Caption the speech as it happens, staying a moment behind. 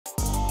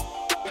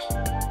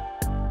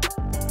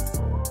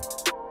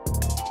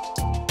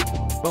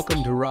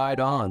Welcome to Ride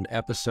On,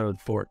 episode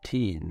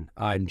 14.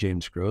 I'm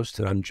James Gross,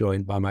 and I'm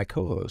joined by my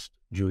co-host,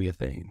 Julia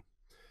Thane.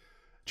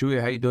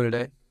 Julia, how you doing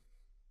today?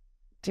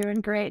 Doing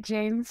great,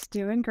 James.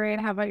 Doing great.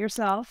 How about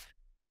yourself?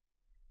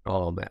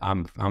 Oh, man,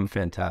 I'm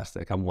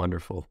fantastic. I'm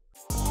wonderful.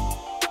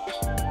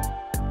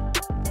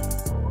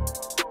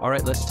 All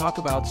right, let's talk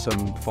about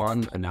some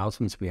fun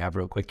announcements we have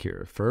real quick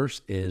here.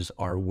 First is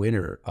our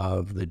winner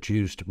of the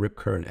Juiced Rip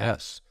Current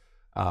S,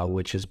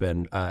 which has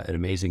been an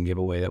amazing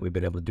giveaway that we've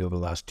been able to do over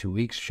the last 2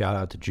 weeks. Shout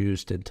out to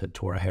Juiced and to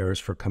Tora Harris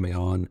for coming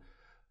on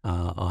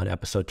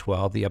episode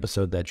 12, the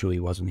episode that Julie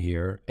wasn't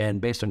here.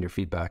 And based on your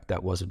feedback,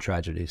 that was a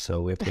tragedy.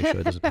 So we have to make sure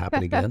it doesn't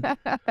happen again.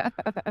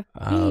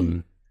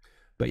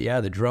 But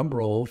yeah, the drum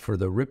roll for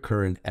the Rip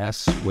Current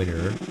S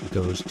winner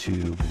goes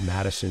to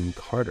Madison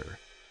Carter.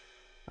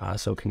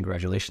 So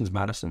congratulations,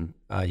 Madison.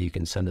 You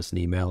can send us an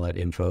email at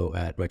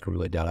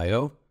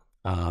info@microrelay.io,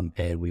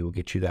 and we will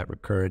get you that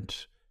Rip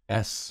Current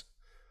S.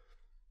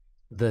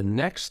 The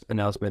next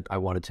announcement I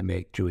wanted to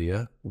make,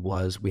 Julia,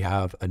 was we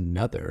have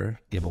another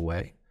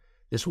giveaway.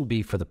 This will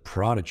be for the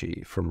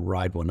Prodigy from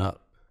Ride1Up,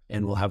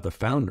 and we'll have the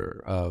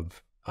founder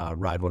of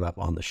Ride1Up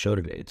on the show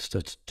today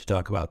to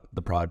talk about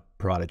the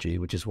Prodigy,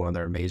 which is one of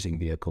their amazing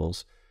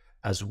vehicles,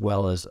 as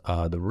well as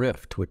the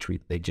Rift, which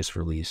they just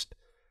released,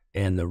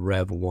 and the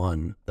Rev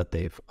 1 that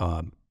they've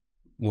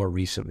more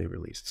recently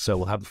released. So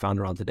we'll have the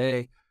founder on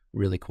today.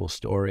 Really cool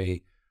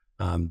story.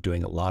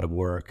 Doing a lot of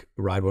work.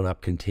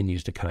 Ride1Up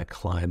continues to kind of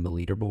climb the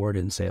leaderboard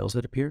in sales,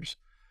 it appears.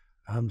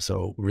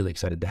 So really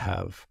excited to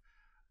have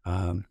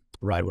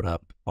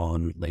Ride1Up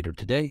on later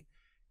today.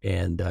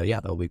 And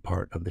yeah, that'll be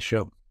part of the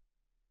show.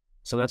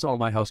 So that's all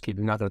my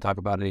housekeeping. Not going to talk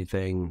about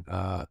anything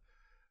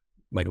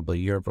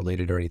Micromobility Europe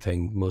related or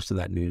anything. Most of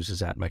that news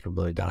is at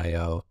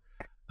micromobility.io.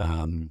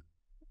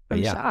 But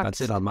yeah, shocked.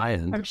 That's it on my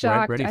end. I'm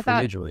shocked. Ready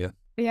for you, Julia.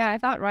 Yeah, I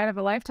thought Ride of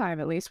a Lifetime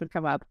at least would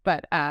come up,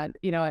 but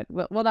you know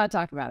what? We'll not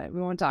talk about it.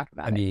 We won't talk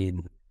about it. I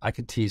mean, I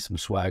could tease some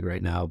swag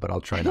right now, but I'll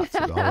try not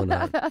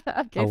to.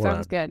 Okay,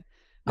 sounds good.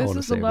 This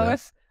is the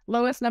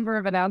lowest number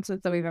of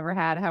announcements that we've ever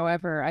had.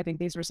 However, I think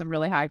these were some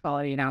really high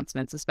quality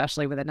announcements,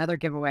 especially with another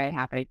giveaway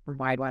happening from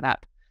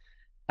Ride1Up.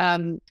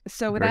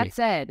 So with that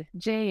said,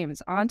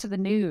 James, on to the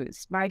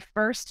news. My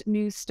first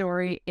news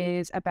story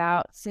is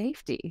about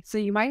safety. So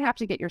you might have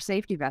to get your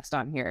safety vest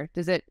on here.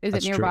 Is it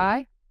nearby?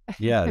 True.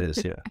 Yeah, it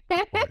is. Yeah.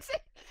 Oh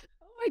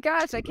my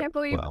gosh, I can't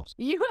believe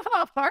you have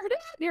a hard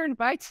hat here in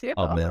bike too.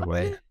 Oh man,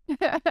 wait.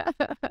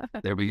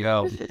 There we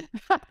go.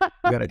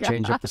 We got to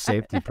change up the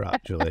safety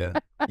prop,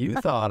 Julia. You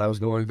thought I was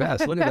going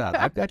vest. Look at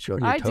that. I've got you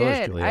on your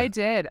toes, Julia. I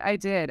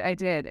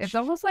did. It's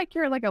almost like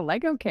you're like a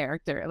Lego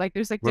character. Like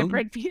there's like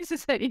different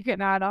pieces that you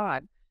can add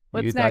on.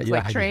 What's next?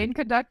 Like train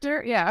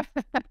conductor? Yeah.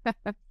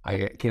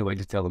 I can't wait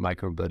to tell the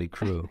Micromobility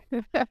crew.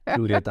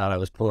 Julia thought I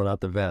was pulling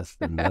out the vest,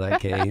 and then I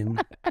came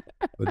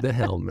with the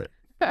helmet.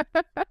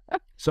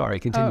 Sorry,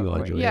 continue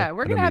on, Julia. Yeah,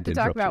 we're going to have to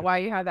talk about why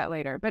you had that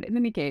later. But in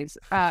any case,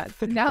 now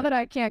that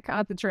I can't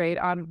concentrate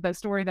on the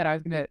story that I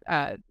was going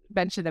to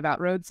mention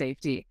about road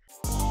safety,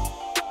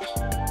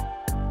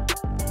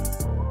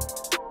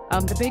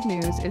 the big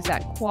news is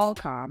that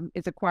Qualcomm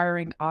is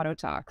acquiring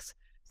Autotalks.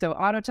 So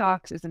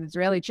Autotalks is an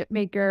Israeli chip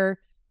maker.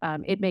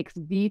 It makes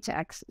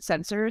V2X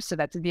sensors, so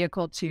that's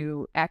vehicle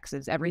to X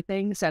is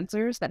everything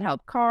sensors that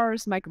help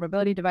cars,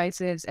 micromobility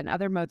devices, and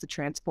other modes of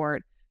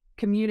transport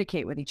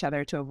communicate with each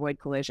other to avoid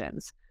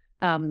collisions.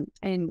 James,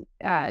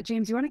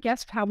 you want to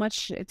guess how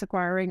much it's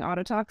acquiring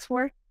Autotalks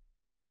for?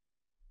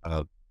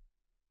 $20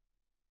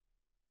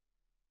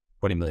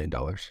 million.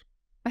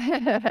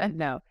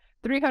 No,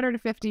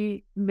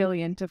 $350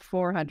 million to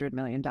 $400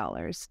 million.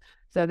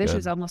 So this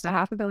is almost a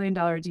 $500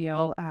 million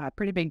deal.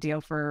 Pretty big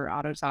deal for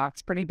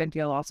Autotalks. Pretty big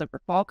deal also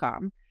for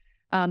Qualcomm.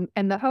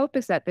 And the hope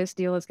is that this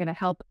deal is going to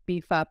help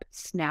beef up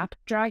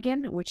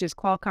Snapdragon, which is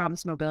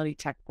Qualcomm's mobility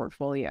tech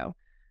portfolio.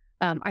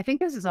 I think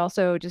this is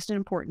also just an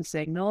important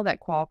signal that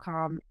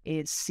Qualcomm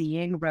is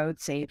seeing road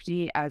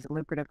safety as a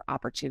lucrative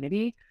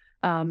opportunity.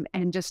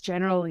 And just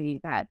generally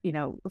that, you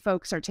know,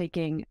 folks are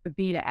taking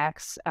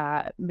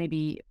V2X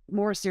maybe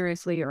more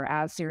seriously or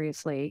as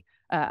seriously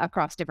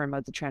across different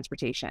modes of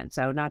transportation.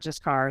 So not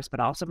just cars,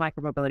 but also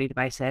micromobility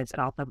devices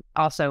and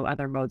also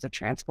other modes of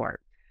transport.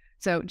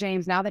 So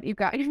James, now that you've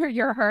got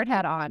your hard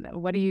hat on,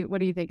 what do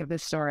you think of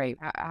this story?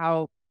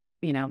 How,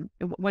 you know,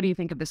 what do you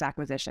think of this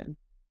acquisition?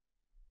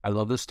 I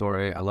love this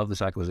story. I love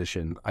this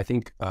acquisition. I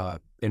think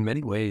in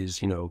many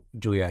ways, you know,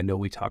 Julia, I know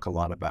we talk a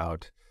lot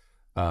about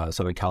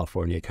Southern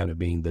California kind of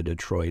being the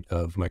Detroit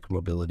of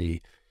micromobility.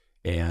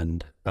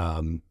 And,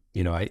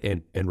 you know,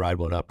 and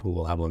Ride1Up, who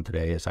we'll have on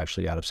today, is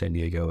actually out of San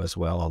Diego as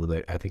well.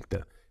 Although I think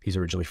he's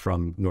originally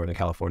from Northern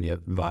California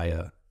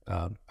via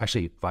the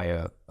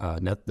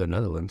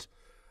Netherlands.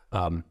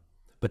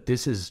 But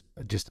this is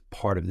just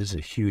this is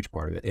a huge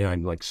part of it. And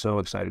I'm like so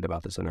excited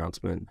about this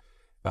announcement.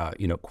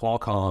 You know,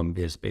 Qualcomm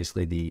is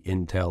basically the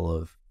Intel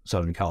of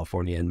Southern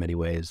California in many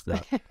ways,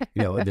 that,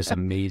 you know, this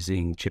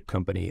amazing chip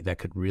company that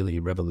could really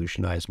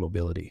revolutionize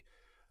mobility.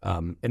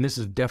 And this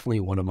is definitely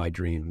one of my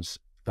dreams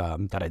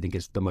that I think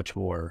is the much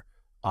more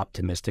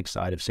optimistic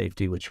side of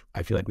safety, which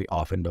I feel like we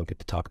often don't get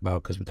to talk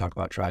about because we talk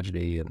about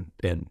tragedy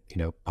and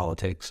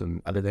politics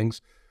and other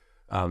things.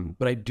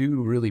 But I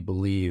do really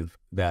believe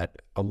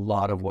that a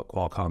lot of what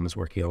Qualcomm is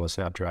working on with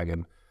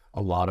Snapdragon,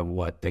 a lot of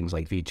what things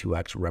like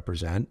V2X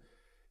represent,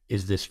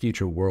 is this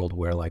future world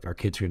where like our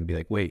kids are going to be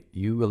like, wait,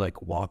 you would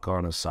like walk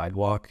on a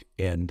sidewalk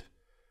and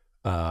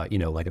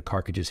like a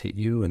car could just hit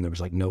you, and there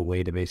was like no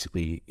way to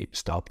basically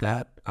stop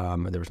that.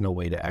 And there was no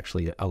way to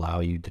actually allow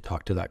you to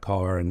talk to that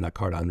car and that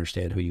car to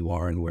understand who you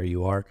are and where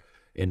you are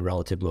in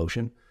relative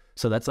motion.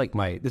 So that's like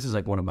this is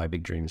like one of my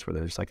big dreams, where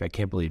there's like, I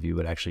can't believe you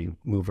would actually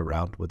move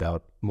around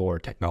without more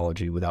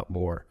technology, without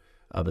more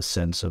of a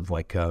sense of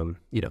like,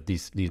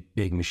 these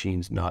big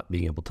machines not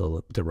being able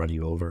to run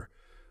you over.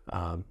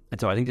 And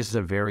so I think this is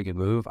a very good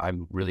move.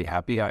 I'm really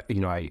happy. I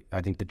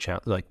think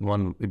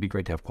one, it'd be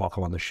great to have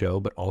Qualcomm on the show,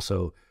 but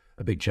also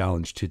a big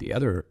challenge to the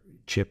other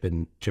chip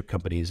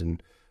companies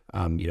and,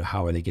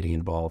 how are they getting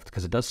involved?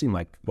 Because it does seem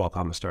like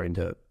Qualcomm is starting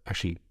to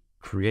actually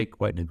create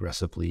quite an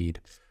aggressive lead.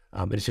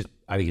 And it's just,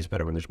 I think it's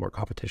better when there's more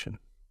competition.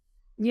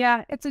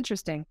 Yeah, it's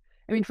interesting.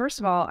 I mean, first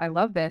of all, I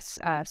love this.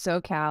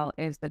 SoCal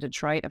is the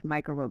Detroit of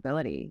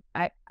micromobility.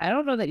 I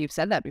don't know that you've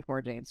said that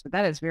before, James, but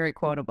that is very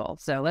quotable.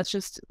 So let's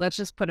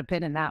just put a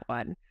pin in that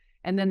one.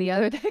 And then the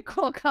other thing,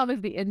 Qualcomm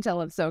is the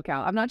Intel of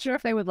SoCal. I'm not sure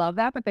if they would love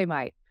that, but they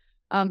might.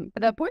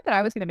 The point that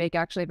I was going to make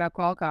actually about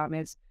Qualcomm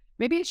is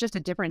maybe it's just a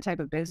different type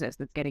of business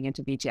that's getting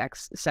into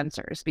VTX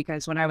sensors.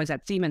 Because when I was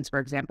at Siemens, for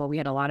example, we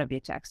had a lot of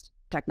VTX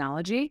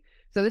technology.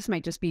 So this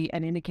might just be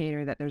an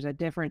indicator that there's a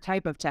different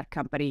type of tech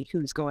company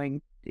who's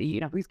going,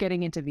 who's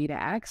getting into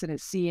V2X and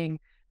is seeing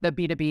the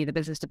B2B, the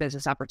business to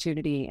business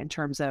opportunity in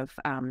terms of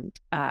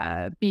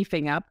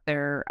beefing up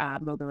their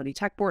mobility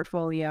tech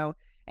portfolio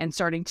and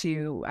starting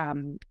to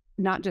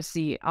not just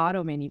see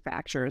auto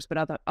manufacturers,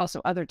 but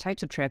also other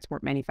types of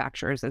transport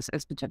manufacturers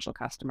as potential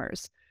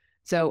customers.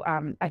 So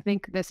I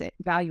think this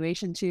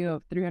valuation too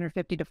of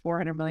 $350 to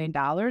 $400 million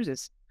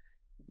is,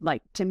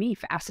 like, to me,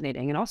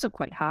 fascinating and also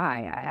quite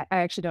high. I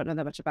actually don't know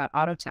that much about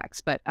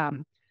Autotex, but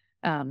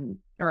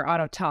or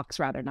Autotalks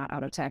rather, not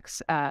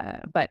Autotex.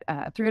 But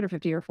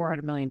 $350 or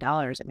 $400 million,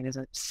 I mean, is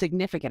a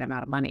significant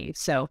amount of money.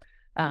 So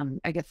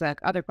I guess the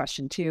other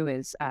question too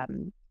is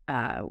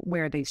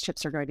where these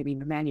chips are going to be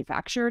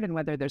manufactured and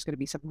whether there's going to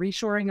be some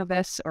reshoring of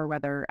this, or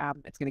whether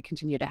it's going to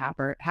continue to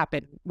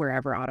happen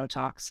wherever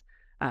Autotalks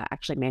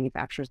actually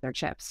manufactures their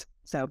chips.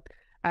 So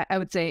I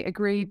would say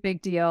agree,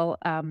 big deal.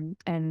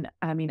 And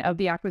I mean, of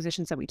the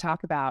acquisitions that we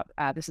talk about,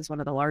 this is one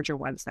of the larger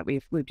ones that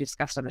we've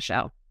discussed on the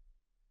show.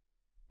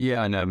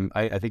 Yeah, and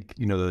I think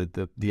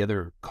the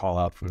other call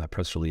out from that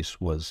press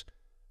release was,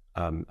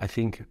 I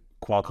think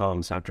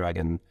Qualcomm,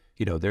 Snapdragon,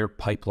 their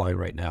pipeline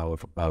right now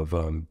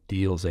of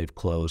deals they've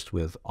closed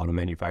with auto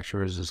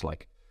manufacturers is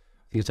like,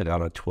 I think it's like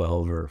on a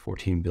 $12 or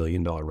 $14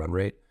 billion run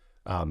rate.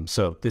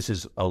 So this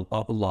is a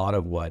lot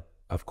of what,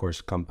 of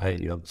course, some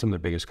of the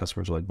biggest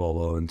customers like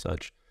Volvo and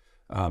such,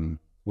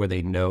 where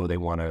they know they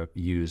want to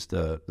use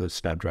the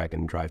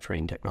Snapdragon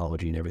drivetrain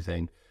technology and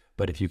everything.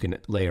 But if you can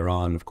layer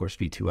on, of course,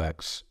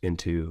 V2X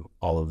into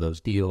all of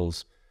those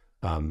deals,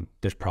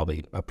 there's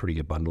probably a pretty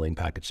good bundling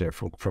package there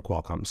for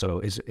Qualcomm. So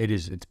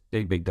it's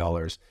big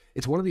dollars.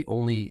 It's one of the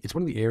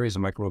areas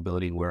of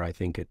micromobility where I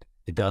think it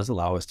does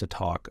allow us to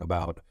talk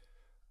about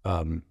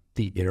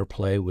the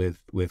interplay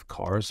with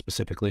cars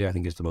specifically. I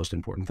think is the most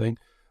important thing.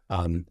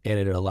 And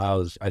it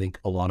allows, I think,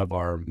 a lot of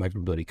our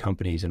micromobility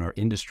companies in our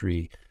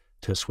industry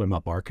to swim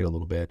up market a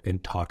little bit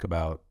and talk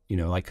about,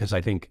 because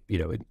I think,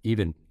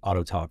 even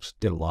Autotalks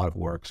did a lot of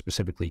work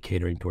specifically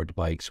catering towards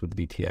bikes with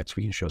the VTX.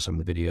 We can show some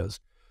of the videos.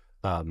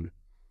 And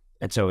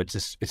so it's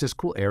this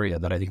cool area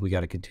that I think we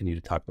got to continue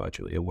to talk about,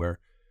 Julia, where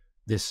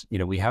this,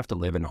 we have to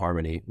live in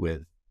harmony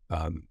with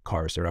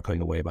cars. They're not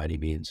going away by any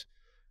means.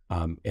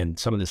 And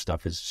some of this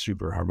stuff is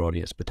super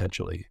harmonious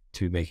potentially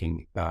to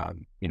making,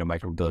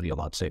 micromobility a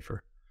lot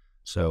safer.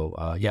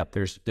 So yeah,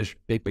 there's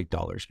big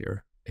dollars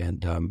here,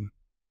 and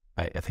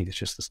I think it's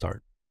just the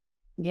start.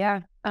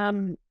 Yeah.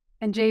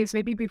 And James,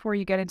 maybe before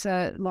you get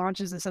into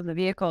launches of some of the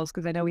vehicles,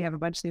 because I know we have a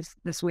bunch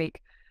this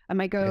week, I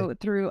might go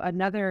through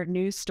another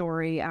news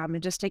story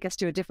and just take us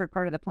to a different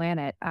part of the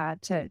planet,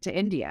 to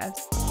India.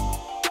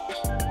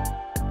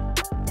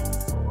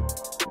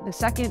 The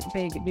second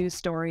big news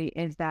story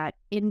is that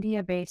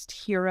India-based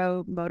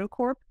Hero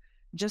MotoCorp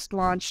just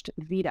launched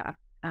Vita.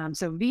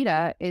 So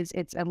Vita is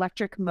its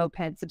electric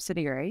moped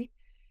subsidiary,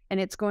 and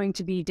it's going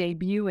to be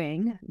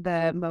debuting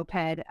the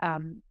moped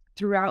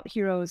throughout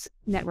Hero's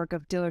network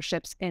of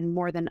dealerships in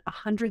more than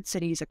 100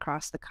 cities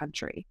across the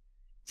country.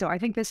 So I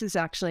think this is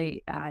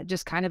actually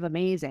just kind of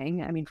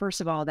amazing. I mean,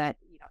 first of all, that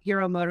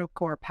Hero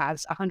MotoCorp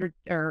has 100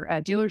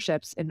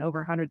 dealerships in over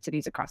 100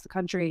 cities across the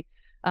country.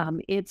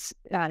 It's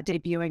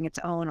debuting its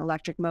own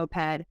electric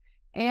moped,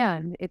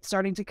 and it's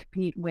starting to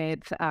compete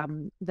with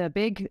the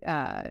big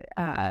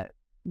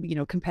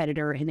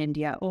competitor in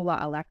India,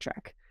 Ola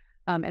Electric.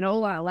 And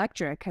Ola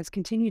Electric has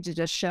continued to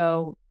just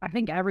show, I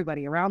think,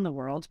 everybody around the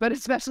world, but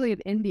especially in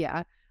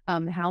India,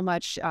 how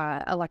much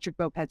electric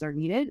mopeds are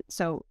needed.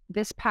 So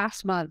this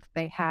past month,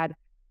 they had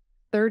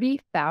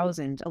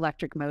 30,000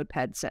 electric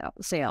moped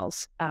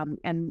sales.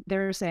 And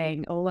they're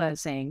saying, Ola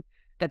is saying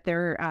that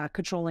they're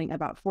controlling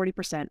about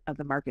 40% of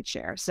the market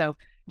share. So,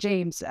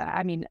 James,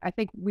 I mean, I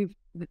think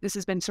this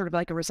has been sort of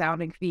like a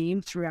resounding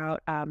theme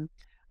throughout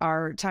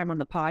our time on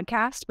the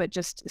podcast, but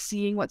just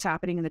seeing what's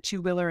happening in the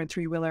two-wheeler and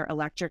three-wheeler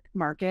electric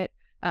market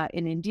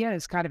in India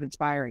is kind of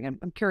inspiring.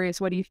 I'm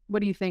curious, what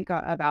do you think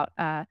about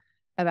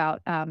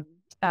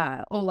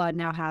Ola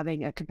now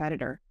having a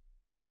competitor?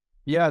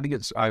 Yeah, I think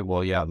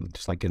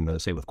just like in the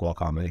say with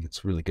Qualcomm, I think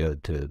it's really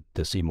good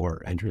to see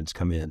more entrants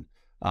come in.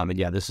 And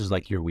yeah, this is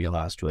like your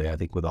wheelhouse, Julia. I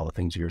think with all the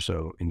things you're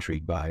so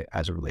intrigued by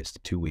as it relates to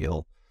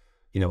two-wheel,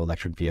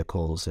 electric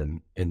vehicles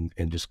and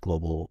just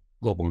global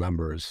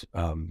numbers.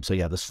 So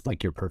yeah, this is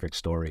like your perfect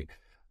story.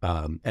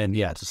 And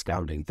yeah, it's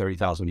astounding.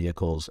 30,000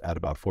 vehicles at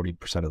about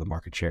 40% of the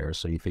market share.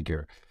 So you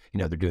figure,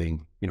 they're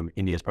doing,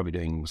 India's probably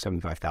doing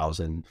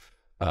 75,000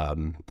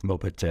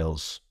 moped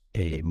sales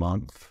a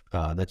month.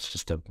 That's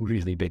just a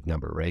really big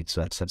number, right?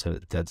 So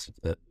that's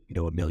a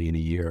million a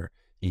year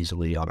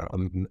easily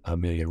on a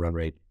million run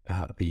rate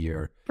a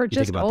year. For You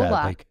just think about Ola.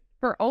 that, like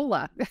For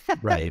Ola.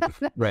 right. That's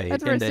for And a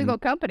then single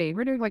company.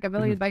 We're doing like a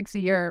million bikes a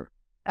year,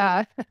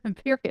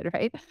 period,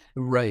 right?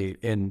 right.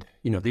 And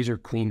these are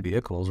clean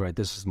vehicles, right?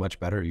 This is much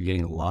better. You're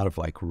getting a lot of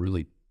like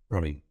really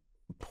probably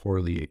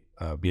poorly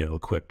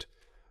equipped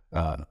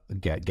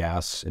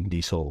gas and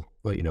diesel,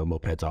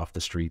 mopeds off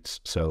the streets.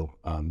 So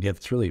yeah,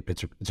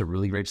 it's a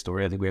really great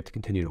story. I think we have to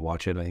continue to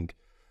watch it. I think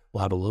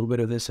we'll have a little bit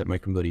of this at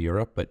Micromobility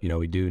Europe, but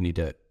we do need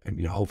to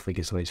hopefully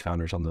get some of these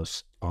founders on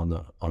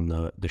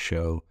the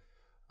show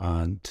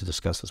to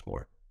discuss this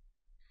more.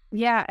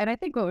 Yeah, and I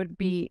think what would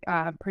be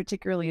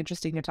particularly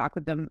interesting to talk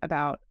with them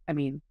about, I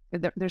mean,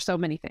 there's so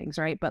many things,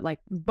 right? But like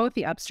both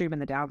the upstream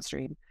and the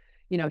downstream,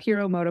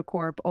 Hero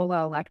Motocorp,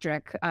 Ola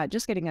Electric,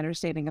 just getting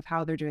understanding of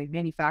how they're doing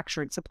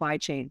manufacturing supply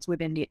chains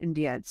within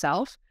India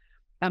itself.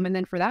 And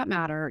then for that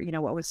matter,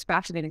 what was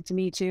fascinating to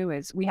me too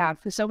is we have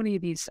so many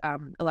of these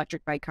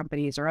electric bike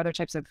companies or other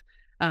types of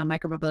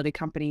micromobility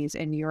companies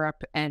in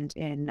Europe and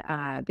in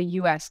the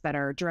US that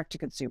are direct to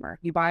consumer.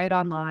 You buy it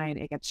online,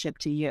 it gets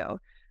shipped to you.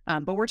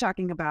 But we're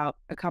talking about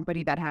a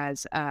company that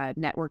has a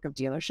network of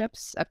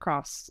dealerships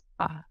across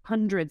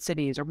 100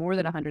 cities or more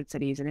than 100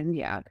 cities in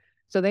India.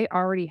 So they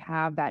already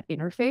have that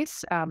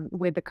interface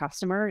with the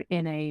customer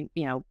in a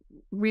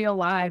real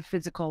live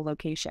physical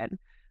location.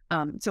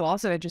 So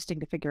also interesting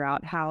to figure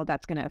out how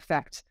that's going to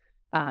affect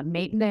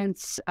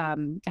maintenance,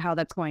 how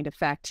that's going to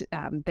affect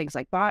things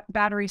like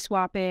battery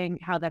swapping,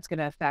 how that's going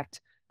to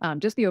affect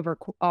just the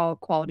overall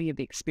quality of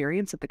the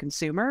experience of the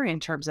consumer in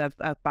terms of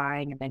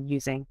buying and then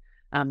using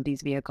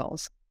these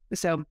vehicles.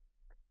 So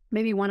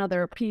maybe one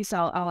other piece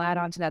I'll add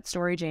on to that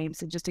story,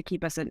 James, and just to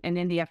keep us in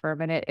India for a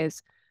minute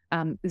is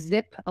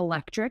Zip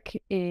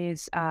Electric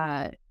is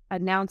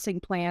announcing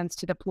plans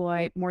to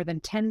deploy more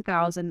than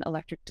 10,000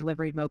 electric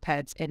delivery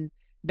mopeds in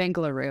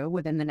Bengaluru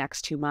within the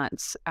next 2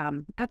 months.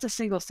 That's a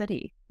single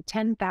city,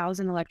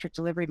 10,000 electric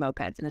delivery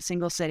mopeds in a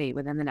single city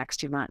within the next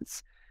 2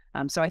 months.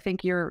 So I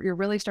think you're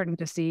really starting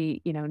to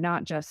see,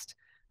 not just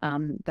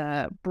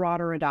the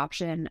broader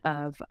adoption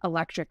of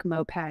electric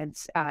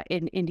mopeds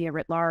in India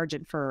writ large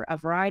and for a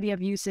variety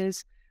of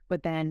uses,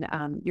 but then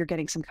you're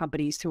getting some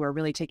companies who are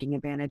really taking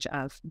advantage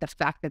of the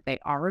fact that they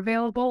are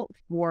available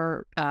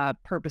for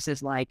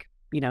purposes like,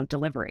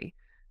 delivery.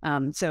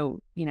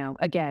 So,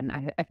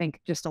 again, I think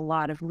just a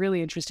lot of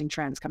really interesting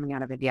trends coming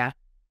out of India.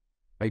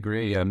 I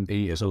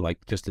agree. So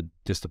like just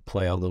to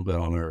play a little bit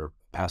on our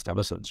past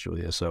episodes,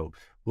 Julia. So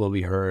what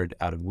we heard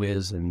out of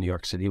Wiz in New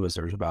York City was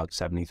there's about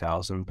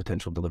 70,000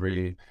 potential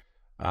delivery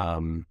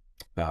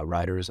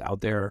riders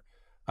out there.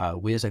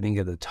 Wiz, I think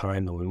at the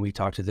time when we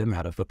talked to them,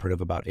 had a footprint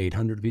of about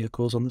 800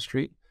 vehicles on the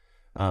street.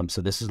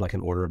 So this is like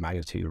an order of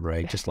magnitude,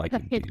 right? Just like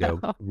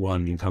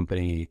one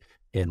company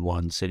in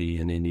one city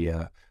in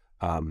India.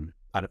 I'm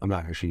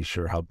not actually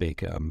sure how big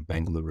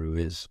Bengaluru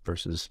is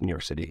versus New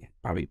York City.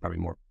 Probably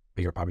more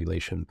bigger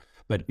population.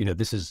 But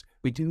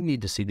we do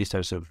need to see these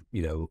types of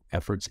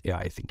efforts. Yeah,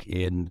 I think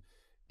in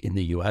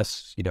the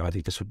U.S. I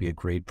think this would be a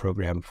great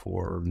program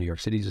for New York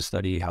City to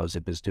study how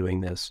Zip is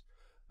doing this.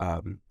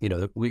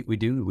 We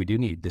do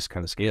need this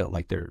kind of scale.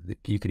 Like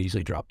you could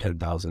easily drop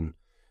 10,000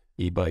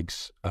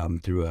 e-bikes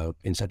through a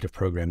incentive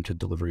program to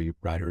delivery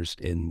riders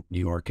in New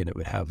York, and it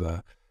would have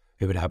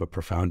a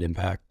profound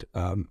impact,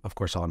 of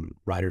course, on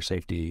rider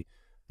safety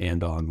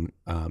and on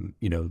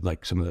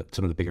like some of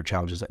the bigger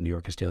challenges that New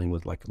York is dealing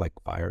with, like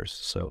fires.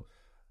 So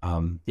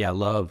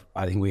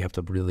I think we have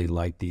to really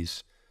like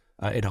these,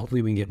 and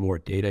hopefully we can get more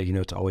data.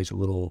 It's always a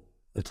little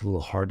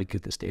hard to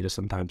get this data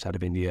sometimes out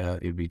of India.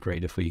 It would be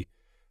great if we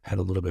had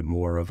a little bit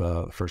more of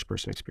a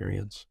first-person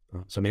experience.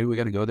 So maybe we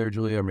got to go there,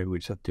 Julia, or maybe we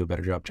just have to do a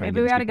better job trying.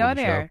 Maybe we got to go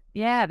there.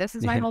 Yeah, this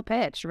is my whole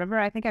pitch. Remember,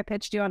 I think I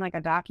pitched you on like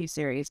a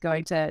docu-series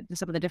going to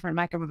some of the different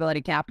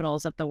micromobility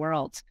capitals of the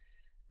world.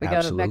 We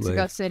go to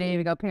Mexico City,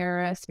 we go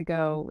Paris, we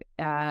go,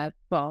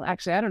 well,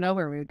 actually, I don't know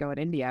where we would go in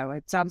India.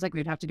 It sounds like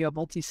we'd have to do a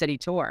multi-city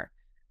tour.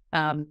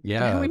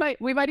 Yeah.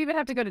 We might even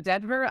have to go to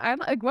Denver. I'm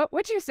like, what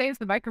would you say is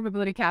the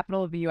micromobility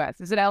capital of the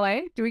U.S.? Is it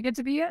LA? Do we get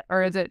to be it,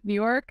 or is it New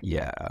York?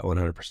 Yeah,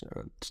 100%.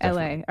 LA.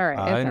 All right,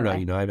 I don't know. LA.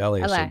 You know, I have LA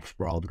is LA. so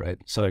sprawled, right?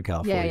 Southern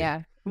California.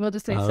 Yeah. We'll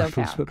just say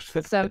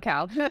SoCal.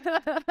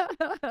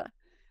 SoCal.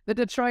 The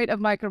Detroit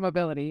of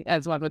micromobility,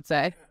 as one would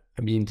say.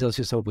 I mean, let's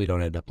just hope we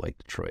don't end up like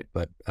Detroit.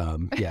 But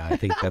yeah, I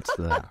think that's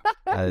that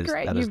is,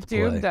 great. that You've is the play.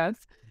 doomed us.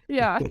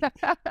 Yeah.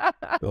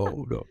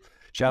 Oh no!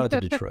 Shout out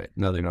to Detroit.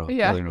 Nothing wrong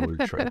with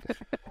Detroit.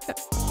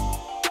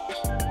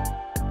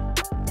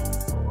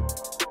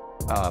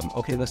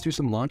 Okay, let's do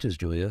some launches,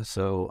 Julia.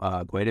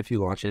 So quite a few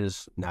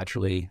launches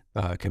naturally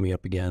coming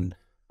up again.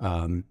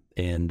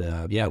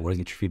 Yeah, I want to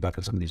get your feedback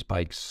on some of these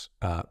bikes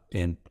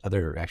and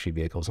other actually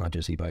vehicles, not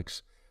just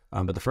e-bikes.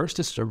 But the first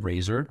is a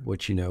Razor,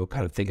 which, you know,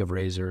 kind of think of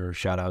Razor,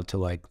 shout out to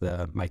like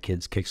my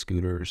kids' kick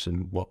scooters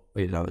and what,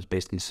 you know, is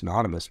basically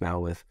synonymous now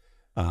with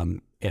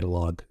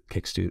analog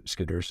kick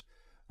scooters.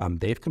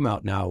 They've come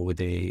out now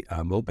with a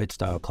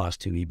moped-style Class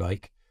 2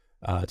 e-bike.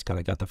 It's kind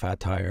of got the fat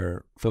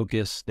tire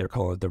focus. They're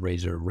calling it the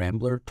Razor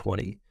Rambler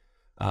 20.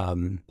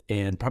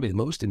 And probably the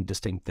most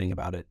distinct thing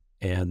about it,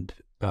 and,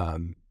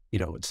 you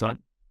know, it's not,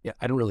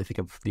 I don't really think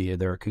of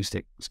their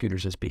acoustic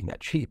scooters as being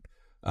that cheap,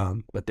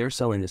 but they're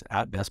selling this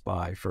at Best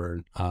Buy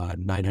for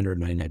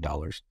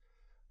 $999.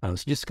 So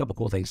just a couple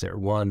cool things there.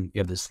 One, you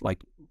have this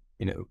like,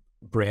 you know,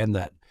 brand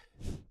that,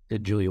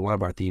 Julia, one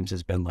of our themes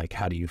has been like,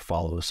 how do you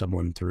follow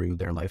someone through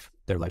their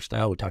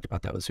lifestyle? We talked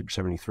about that with Super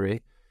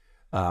 73.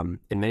 In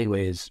many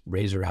ways,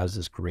 Razor has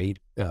this great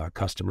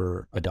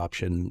customer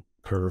adoption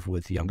curve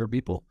with younger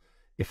people.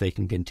 If they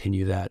can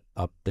continue that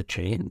up the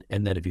chain,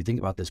 and then if you think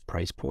about this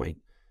price point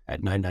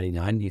at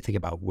 $999, you think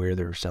about where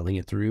they're selling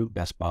it through,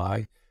 Best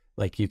Buy,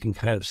 like you can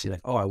kind of see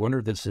like, oh, I wonder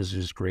if this is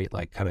just great,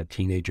 like kind of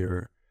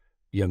teenager,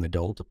 young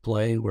adult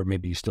play where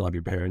maybe you still have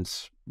your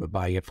parents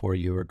buying it for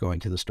you or going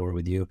to the store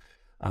with you.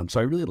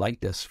 So I really like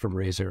this from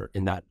Razor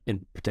in that,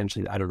 and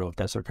potentially, I don't know if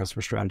that's their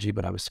customer strategy,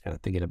 but I was kind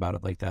of thinking about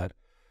it like that.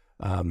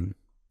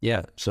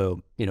 Yeah.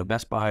 So, you know,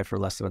 Best Buy for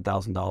less than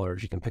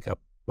 $1,000, you can pick up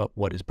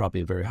what is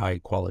probably a very high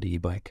quality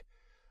e-bike.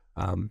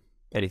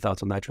 Any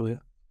thoughts on that,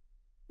 Julia?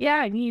 Yeah,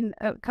 I mean,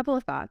 a couple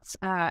of thoughts.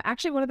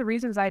 Actually, one of the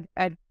reasons I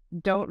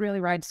don't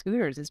really ride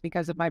scooters is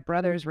because of my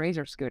brother's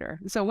Razor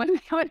scooter. So when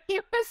he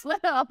was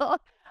little,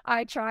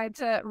 I tried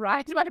to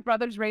ride my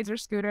brother's Razor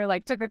scooter,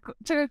 like took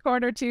a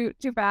corner too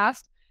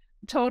fast,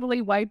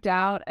 totally wiped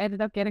out,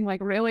 ended up getting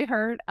like really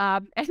hurt.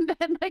 And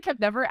then like I've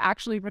never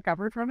actually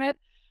recovered from it.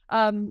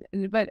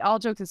 But all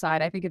jokes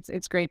aside, I think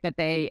it's great that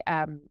they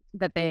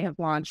have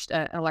launched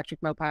an electric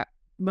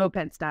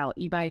moped style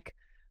e-bike.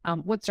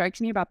 What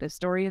strikes me about this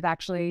story is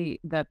actually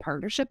the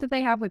partnership that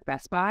they have with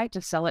Best Buy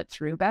to sell it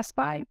through Best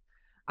Buy.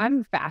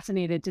 I'm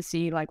fascinated to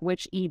see like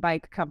which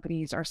e-bike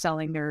companies are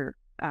selling their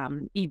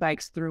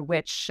e-bikes through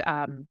which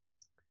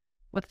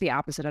what's the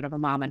opposite of a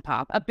mom and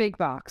pop? A big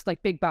box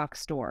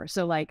store.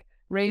 So like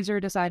Razor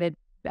decided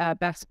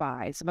Best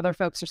Buy. Some other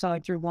folks are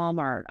selling through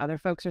Walmart. Other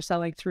folks are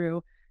selling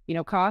through, you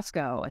know,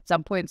 Costco. At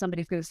some point,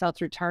 somebody's going to sell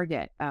through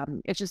Target.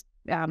 It's just,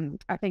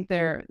 I think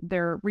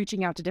they're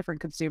reaching out to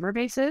different consumer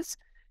bases.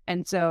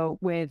 And so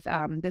with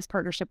this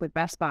partnership with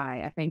Best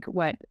Buy, I think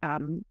what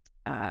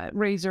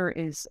Razor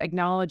is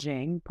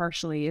acknowledging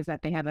partially is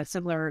that they have a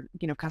similar,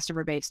 you know,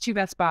 customer base to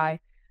Best Buy,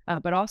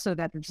 but also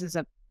that this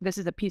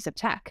is a piece of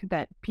tech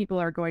that people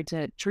are going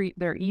to treat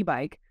their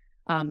e-bike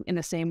in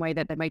the same way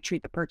that they might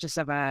treat the purchase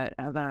of a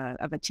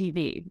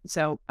TV.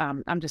 So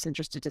I'm just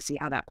interested to see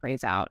how that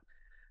plays out.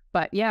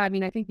 But yeah, I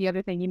mean, I think the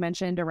other thing you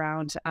mentioned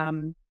around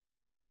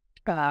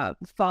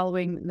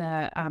following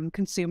the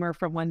consumer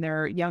from when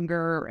they're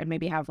younger and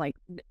maybe have like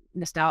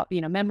nostalgia,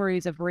 you know,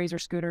 memories of Razor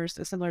scooters,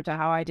 similar to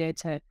how I did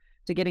to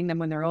getting them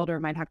when they're older,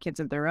 might have kids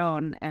of their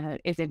own,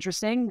 is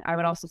interesting. I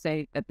would also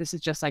say that this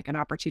is just like an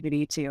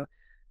opportunity to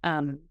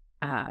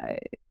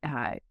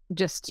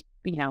just,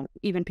 you know,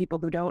 even people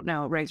who don't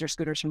know Razor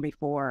scooters from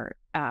before,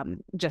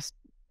 just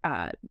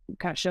kind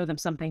of show them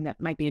something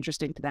that might be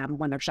interesting to them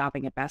when they're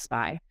shopping at Best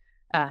Buy,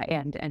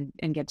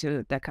 and get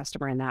to the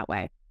customer in that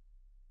way.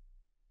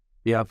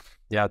 Yeah,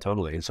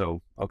 totally. And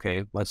so,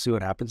 okay, let's see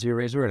what happens here,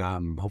 Razor.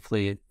 And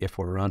hopefully, if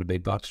we're around a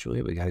big box,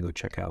 Julia, we got to go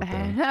check out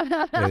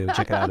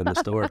check it out in the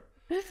store.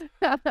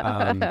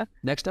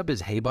 Next up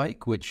is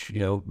Heybike, which, you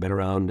know, been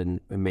around and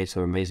made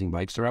some amazing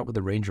bikes. They're out with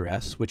the Ranger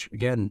S, which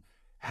again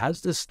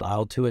has this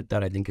style to it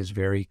that I think is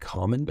very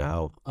common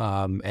now.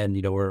 And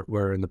you know,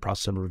 we're in the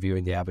process of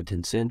reviewing the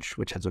Aventon Cinch,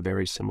 which has a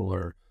very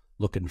similar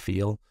look and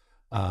feel.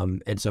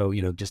 And so,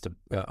 you know, just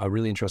a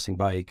really interesting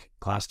bike,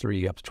 Class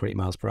 3 up to 20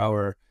 miles per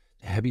hour.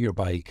 Heavier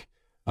bike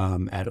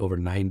at over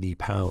 90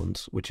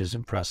 pounds, which is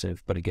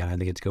impressive. But again, I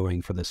think it's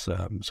going for this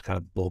kind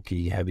of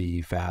bulky,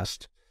 heavy,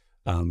 fast,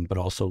 but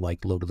also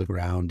like low to the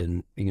ground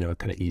and, you know,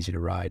 kind of easy to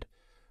ride.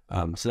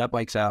 So that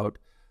bike's out.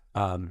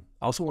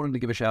 Also wanted to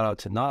give a shout out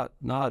to not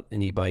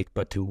an e-bike,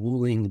 but to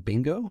Wuling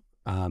Bingo,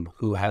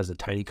 who has a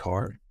tiny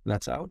car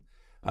that's out.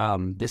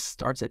 This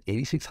starts at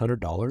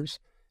 $8,600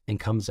 and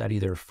comes at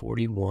either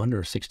 41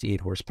 or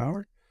 68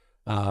 horsepower.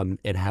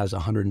 It has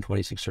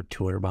 126 or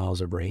 200 miles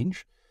of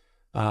range.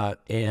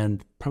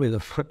 And probably the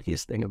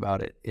funniest thing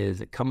about it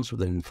is it comes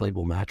with an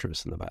inflatable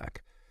mattress in the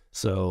back.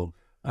 So,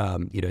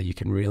 you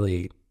can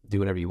really do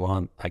whatever you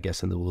want, I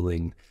guess, in the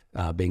Wuling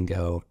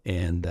Bingo.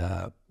 And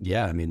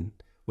yeah, I mean,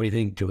 what do you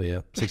think,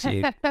 Julia?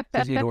 68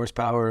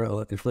 horsepower,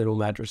 inflatable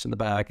mattress in the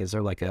back. Is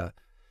there like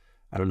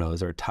I don't know, is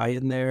there a tie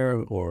in there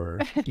or,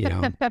 I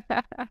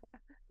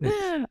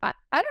don't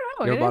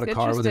know. You ever bought a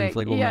car with an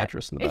inflatable Yeah.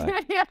 mattress in the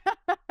back? Yeah.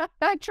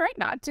 I try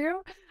not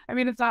to. I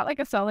mean, it's not like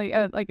a selling,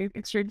 like an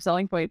extreme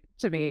selling point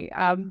to me.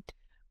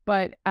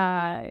 But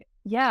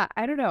yeah,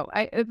 I don't know.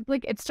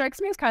 It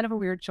strikes me as kind of a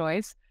weird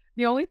choice.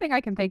 The only thing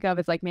I can think of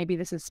is like maybe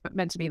this is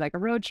meant to be like a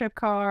road trip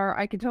car.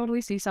 I can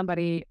totally see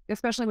somebody,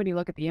 especially when you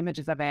look at the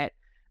images of it.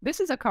 This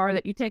is a car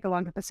that you take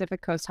along the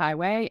Pacific Coast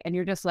Highway and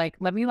you're just like,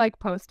 let me like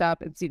post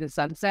up and see the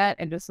sunset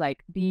and just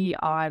like be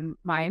on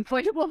my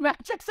inflatable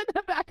mattress in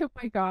the back of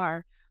my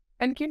car.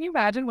 And can you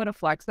imagine what a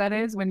flex that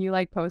is when you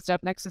like post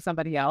up next to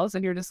somebody else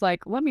and you're just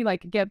like, let me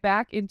like get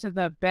back into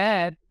the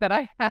bed that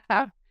I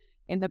have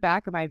in the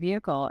back of my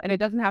vehicle. And it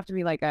doesn't have to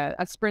be like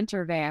a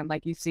Sprinter van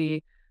like you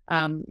see,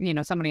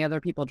 so many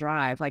other people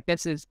drive. Like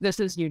this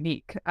is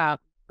unique.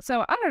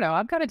 So I don't know.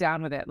 I'm kind of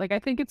down with it. Like I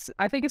think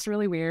it's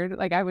really weird.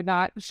 Like I would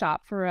not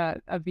shop for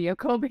a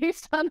vehicle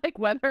based on like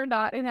whether or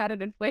not it had an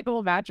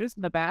inflatable mattress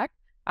in the back.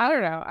 I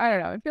don't know.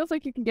 It feels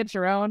like you can get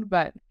your own,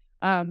 but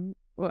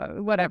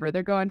whatever.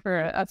 They're going for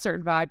a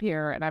certain vibe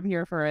here, and I'm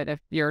here for it. If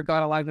you're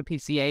going along the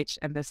PCH,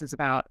 and this is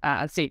about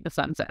seeing the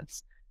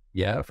sunsets.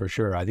 Yeah, for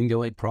sure. I think the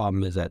only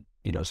problem is that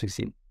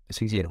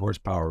 68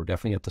 horsepower,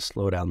 definitely have to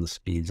slow down the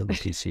speeds on the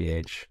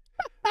PCH.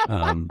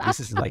 This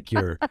is like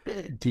your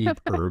deep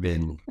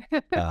urban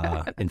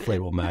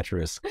inflatable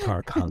mattress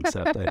car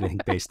concept, I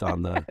think, based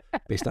on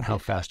how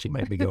fast you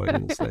might be going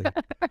in this thing.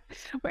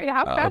 Wait,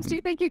 how fast do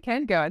you think you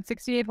can go at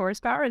 68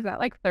 horsepower? Is that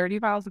like 30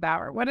 miles an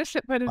hour? What is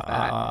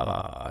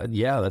that?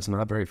 Yeah, that's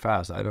not very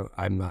fast.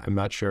 I'm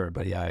not sure,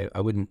 but yeah,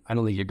 I don't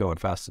think you're going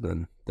faster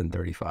than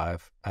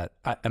 35. I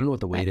don't know what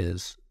the weight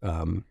is.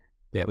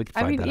 Yeah, we can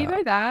find that either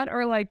out. that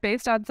or like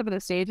based on some of the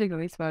staging of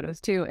these photos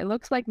too, it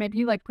looks like maybe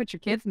you like put your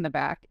kids in the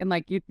back and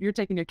like you're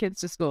taking your kids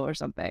to school or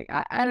something.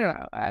 I don't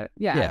know.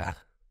 Yeah.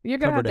 You're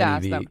going to have to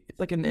ask them. It's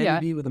like an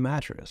EV with a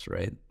mattress,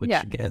 right? Which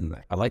again,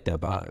 I like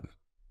that vibe.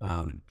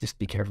 Just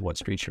be careful what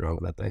streets you're on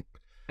with that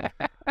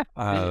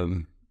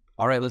thing.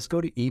 All right, let's go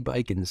to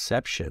Ebike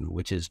Inception,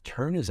 which is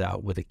Turn is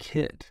out with a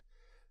kit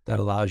that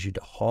allows you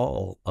to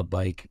haul a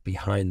bike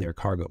behind their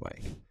cargo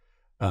bike.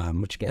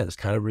 Which again is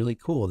kind of really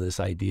cool. This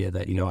idea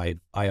that,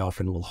 I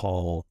often will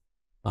haul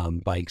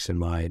bikes in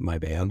my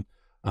van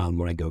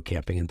when I go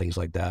camping and things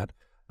like that.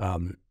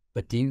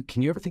 But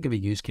can you ever think of a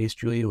use case,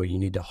 Julia, where you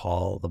need to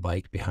haul the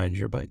bike behind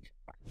your bike?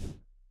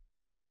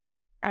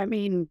 I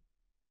mean,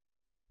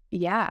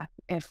 yeah,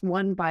 if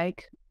one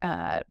bike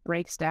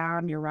breaks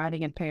down, you're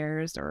riding in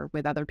pairs or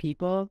with other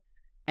people,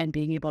 and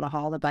being able to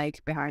haul the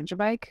bike behind your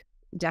bike,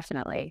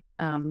 definitely.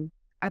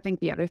 I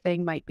think the other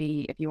thing might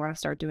be if you want to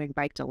start doing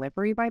bike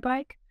delivery by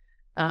bike.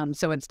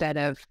 So instead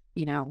of,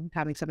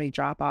 having somebody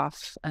drop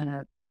off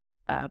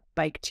a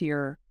bike to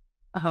your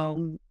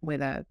home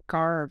with a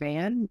car or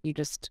van, you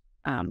just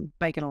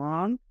bike it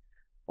along.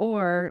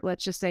 Or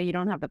let's just say you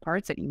don't have the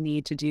parts that you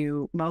need to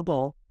do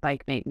mobile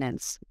bike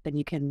maintenance, then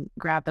you can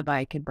grab the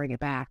bike and bring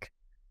it back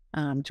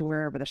to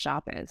wherever the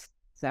shop is.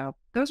 So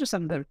those are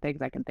some of the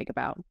things I can think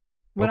about.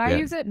 Would I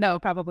use it? No,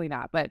 probably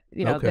not. But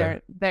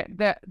they're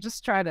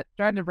just trying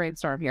to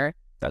brainstorm here.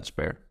 That's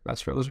fair.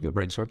 Those are good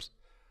brainstorms.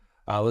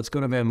 Let's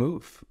go to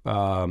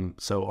VanMoof.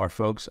 So our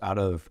folks out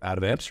of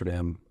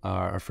Amsterdam,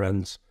 our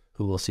friends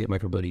who we'll see at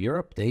Micromobility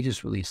Europe, they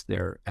just released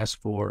their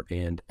S4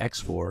 and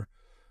X4.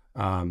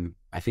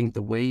 I think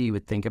the way you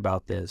would think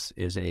about this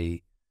is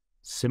a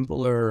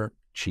simpler,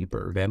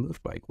 cheaper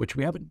VanMoof bike, which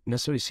we haven't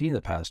necessarily seen in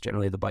the past.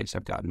 Generally, the bikes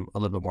have gotten a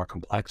little bit more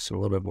complex and a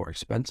little bit more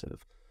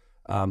expensive.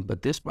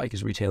 But this bike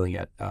is retailing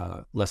at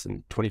less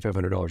than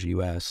 $2,500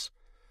 US.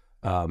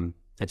 And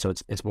so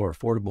it's more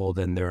affordable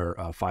than their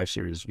 5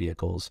 Series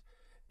vehicles.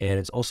 And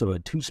it's also a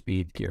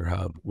 2-speed gear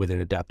hub with an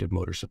adaptive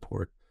motor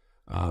support,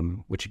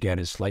 which again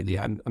is slightly,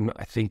 I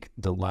think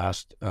the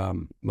last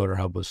motor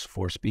hub was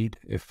 4-speed,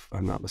 if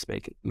I'm not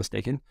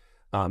mistaken.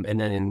 And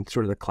then in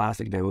sort of the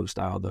classic VanMoof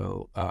style,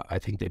 though, I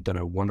think they've done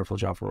a wonderful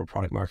job from a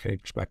product marketing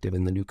perspective,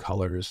 and the new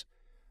colors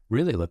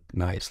really look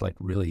nice, like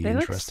really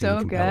interesting. They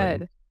look so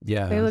good.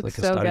 Yeah, they look like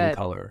so a stunning good.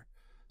 color.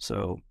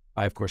 So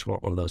I, of course,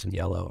 want one of those in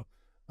yellow.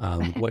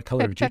 What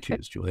color did you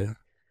choose, Julia?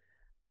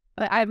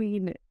 I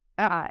mean,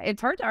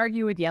 it's hard to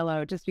argue with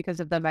yellow just because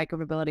of the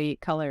micromobility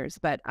colors,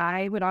 but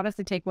I would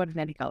honestly take one in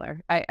any color.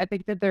 I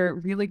think that they're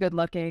really good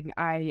looking.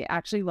 I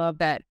actually love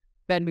that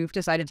VanMoof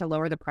decided to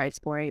lower the price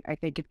point. I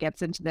think it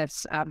gets into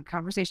this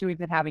conversation we've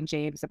been having,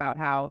 James, about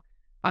how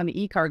on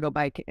the e-cargo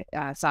bike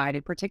side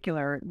in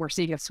particular, we're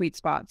seeing a sweet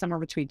spot somewhere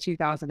between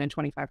 $2,000 and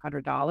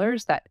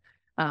 $2,500 that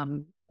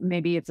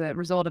maybe it's a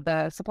result of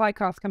the supply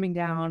costs coming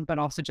down, but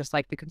also just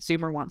like the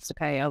consumer wants to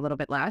pay a little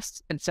bit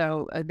less. And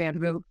so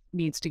VanMoof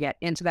needs to get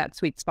into that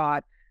sweet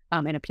spot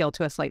and appeal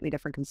to a slightly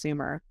different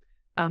consumer.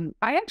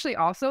 I actually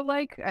also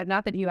like,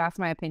 not that you asked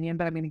my opinion,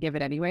 but I'm going to give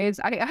it anyways.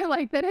 I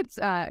like that it's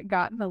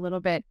gotten a little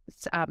bit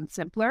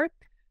simpler.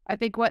 I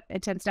think what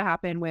it tends to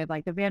happen with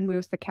like the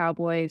VanMoof's, the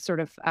Cowboy sort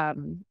of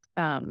um,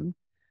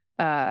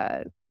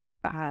 uh,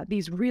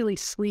 these really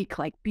sleek,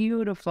 like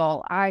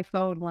beautiful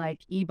iPhone-like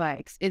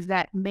e-bikes is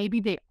that maybe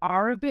they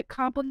are a bit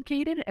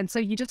complicated. And so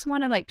you just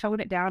want to like tone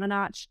it down a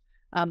notch,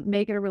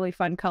 make it a really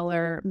fun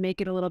color,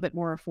 make it a little bit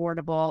more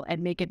affordable,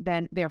 and make it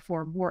then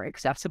therefore more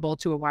accessible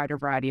to a wider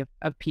variety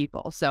of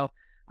people. So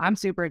I'm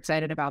super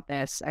excited about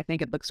this. I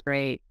think it looks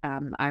great.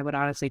 I would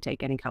honestly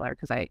take any color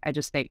because I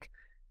just think,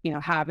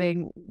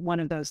 having one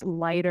of those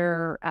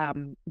lighter,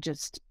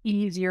 just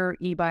easier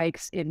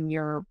e-bikes in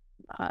your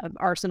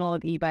arsenal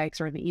of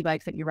e-bikes or in the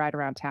e-bikes that you ride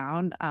around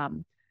town,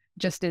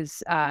 just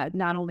is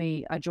not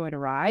only a joy to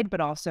ride, but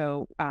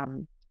also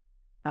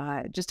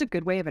just a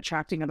good way of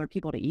attracting other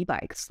people to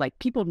e-bikes. Like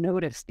people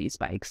notice these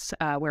bikes,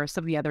 whereas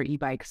some of the other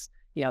e-bikes,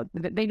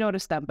 they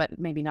notice them, but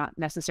maybe not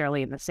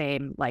necessarily in the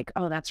same, like,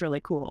 oh, that's really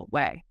cool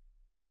way.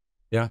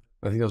 Yeah,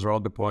 I think those are all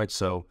good points.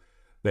 So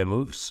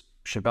VanMoof's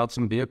ship out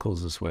some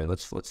vehicles this way.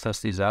 Let's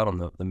test these out on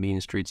the mean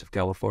streets of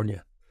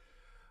California.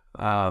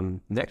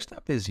 Next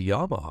up is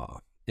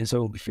Yamaha. And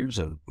so here's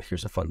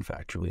a fun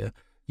fact, Julia.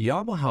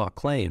 Yamaha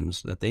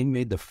claims that they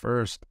made the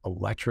first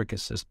electric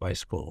assist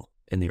bicycle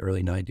in the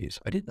early 90s.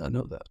 I did not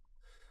know that.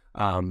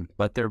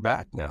 But they're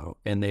back now,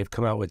 and they've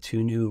come out with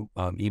two new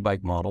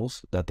e-bike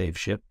models that they've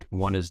shipped.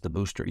 One is the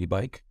Booster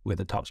e-bike with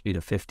a top speed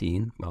of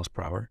 15 miles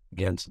per hour.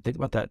 Again, so think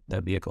about that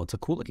vehicle. It's a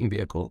cool looking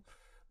vehicle,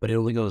 but it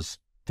only goes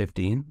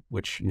 15,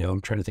 which,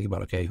 I'm trying to think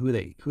about, okay, who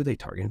are they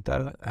targeting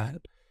that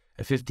at?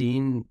 At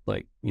 15,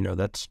 like,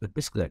 that's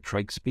basically that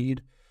trike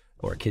speed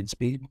or kid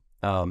speed.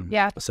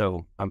 Yeah.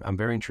 So I'm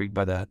very intrigued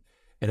by that.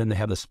 And then they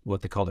have this,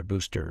 what they call their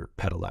Booster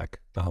pedelec,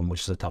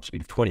 which is a top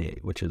speed of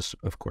 28, which is,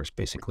 of course,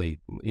 basically,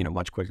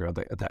 much quicker at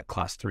that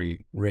class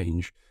 3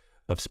 range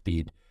of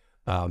speed.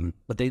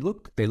 But they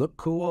look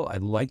cool. I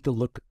like the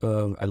look.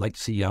 I like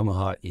to see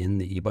Yamaha in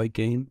the e-bike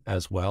game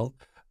as well.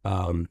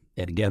 And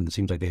again, it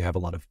seems like they have a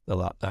lot.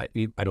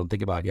 I don't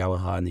think about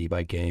Yamaha in the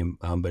e-bike game,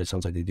 but it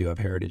sounds like they do have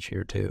heritage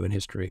here too and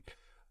history.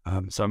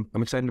 So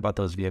I'm excited about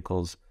those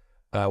vehicles.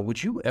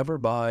 Would you ever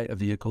buy a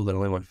vehicle that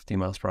only went 15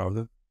 miles per hour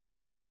though?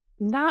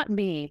 Not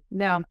me.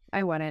 No,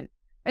 I wouldn't.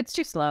 It's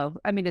too slow.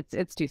 I mean,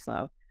 it's too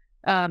slow.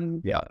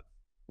 Yeah.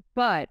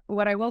 But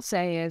what I will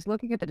say is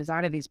looking at the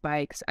design of these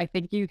bikes, I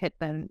think you hit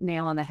the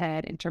nail on the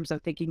head in terms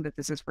of thinking that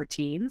this is for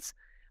teens.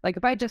 Like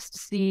if I just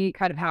see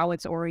kind of how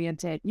it's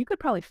oriented, you could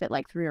probably fit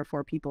like 3 or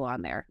 4 people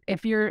on there.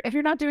 If you're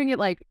not doing it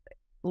like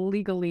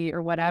legally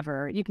or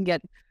whatever, you can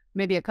get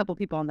maybe a couple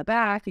people on the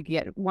back, you can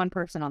get one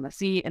person on the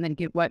seat, and then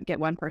get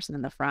one person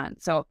in the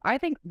front. So I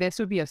think this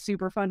would be a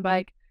super fun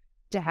bike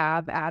to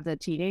have as a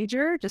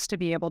teenager, just to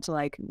be able to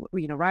like,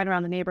 ride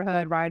around the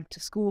neighborhood, ride to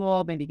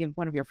school, maybe give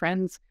one of your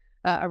friends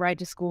a ride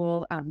to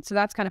school. So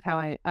that's kind of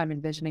how I'm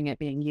envisioning it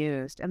being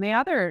used. And the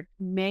other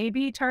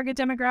maybe target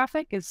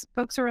demographic is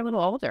folks who are a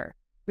little older,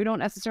 who don't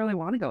necessarily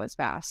want to go as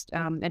fast,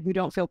 and who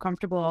don't feel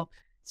comfortable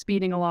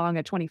speeding along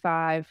at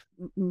 25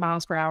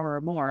 miles per hour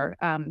or more.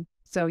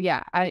 So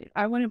yeah,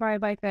 I want to buy a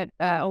bike that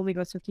only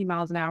goes 15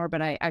 miles an hour,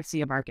 but I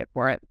see a market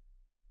for it.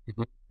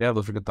 Yeah,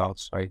 those are good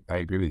thoughts. I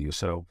agree with you.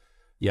 So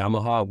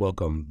Yamaha,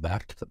 welcome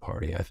back to the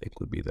party, I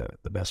think would be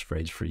the best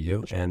phrase for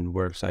you. And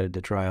we're excited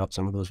to try out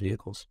some of those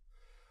vehicles.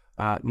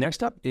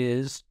 Next up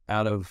is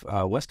out of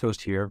West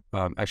Coast here,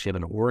 actually out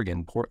in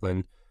Oregon,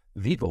 Portland,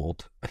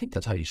 VVolt. I think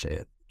that's how you say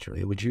it,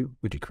 Julia. Would you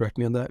correct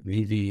me on that?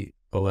 VVOLT.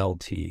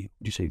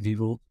 Would you say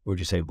VVolt or would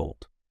you say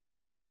Volt?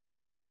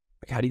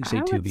 Like, how do you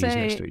say two V's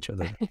next to each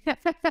other?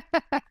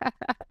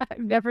 I've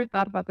never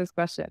thought about this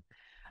question.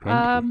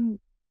 The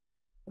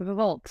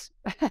Volt.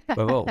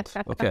 Volt.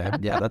 Okay.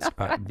 Yeah, that's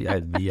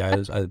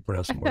I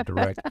pronounce it more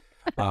direct.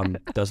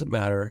 Doesn't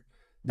matter.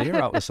 They're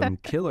out with some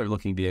killer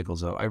looking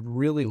vehicles though. I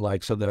really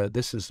like,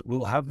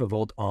 we'll have the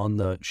Volt on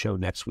the show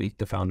next week,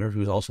 the founder,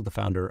 who's also the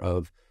founder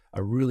of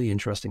a really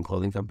interesting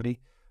clothing company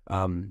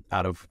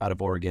out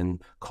of Oregon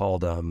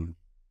called oh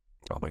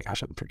my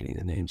gosh, I'm forgetting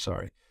the name,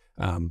 sorry.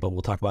 But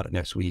we'll talk about it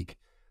next week.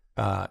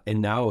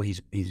 And now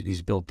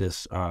he's built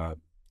this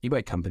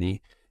e-bike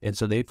company. And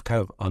so they've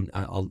kind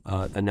of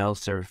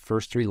announced their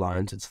first 3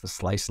 lines. It's the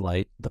Slice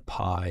Light, the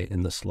Pi,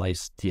 and the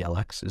Slice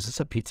DLX. Is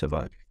this a pizza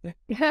vibe?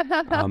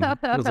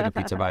 Feels like a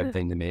pizza vibe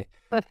thing to me.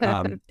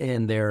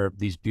 And they're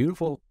these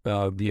beautiful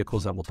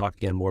vehicles that we'll talk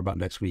again more about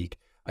next week.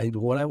 I think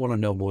what I want to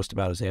know most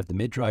about is they have the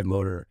mid-drive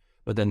motor,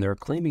 but then they're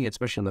claiming,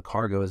 especially on the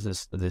cargo, is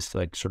this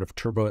like sort of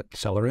turbo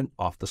accelerant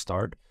off the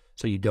start.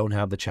 So you don't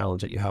have the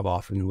challenge that you have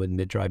often with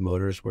mid-drive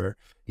motors where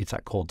it's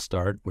that cold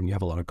start when you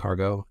have a lot of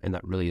cargo, and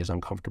that really is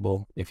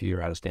uncomfortable if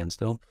you're at a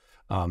standstill.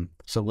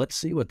 So let's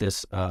see what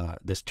this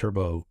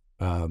turbo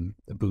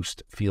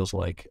boost feels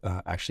like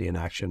actually in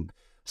action.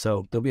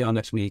 So they'll be on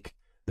next week.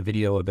 The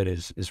video of it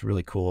is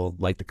really cool.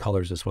 Like the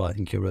colors as well. I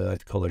think you really like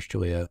the colors,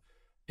 Julia.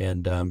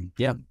 And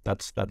yeah,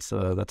 that's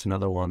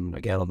another one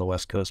again on the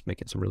West Coast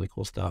making some really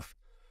cool stuff.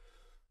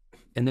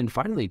 And then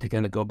finally, to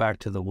kind of go back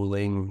to the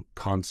Wuling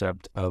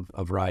concept of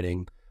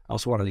riding,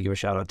 also wanted to give a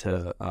shout out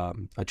to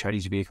a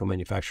Chinese vehicle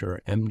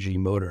manufacturer, MG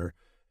Motor,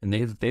 and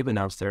they've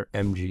announced their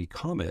MG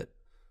Comet,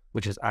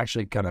 which is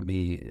actually going to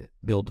be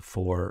built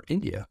for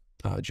India,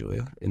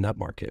 Julia, in that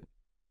market.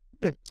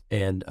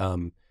 And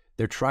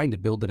they're trying to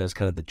build it as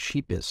kind of the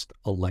cheapest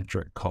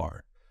electric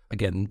car.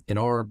 Again, in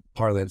our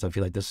parlance, I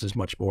feel like this is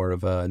much more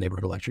of a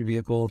neighborhood electric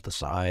vehicle, the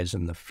size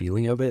and the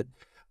feeling of it,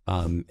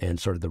 and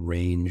sort of the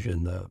range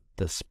and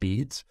the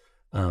speeds.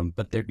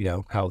 But they're,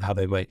 how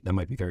that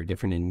might be very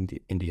different in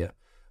India.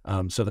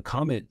 So the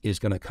Comet is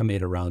going to come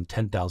in around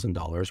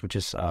 $10,000, which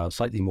is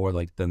slightly more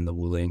like than the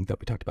Wuling that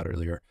we talked about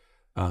earlier.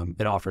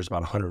 It offers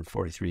about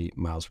 143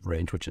 miles of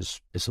range, which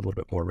is a little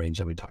bit more range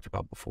than we talked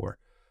about before.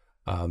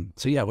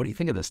 So yeah, what do you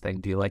think of this thing?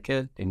 Do you like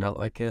it? Do you not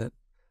like it?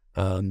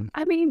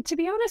 I mean, to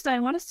be honest, I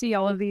want to see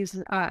all of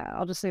these,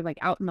 I'll just say like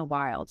out in the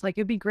wilds. Like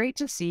it'd be great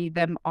to see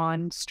them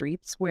on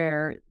streets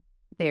where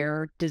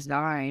they're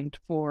designed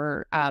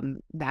for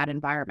that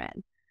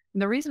environment.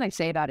 And the reason I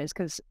say that is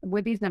because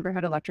with these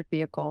neighborhood electric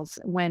vehicles,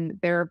 when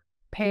they're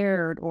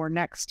paired or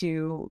next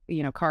to,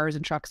 cars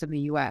and trucks in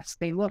the US,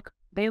 they look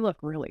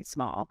really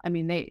small. I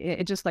mean,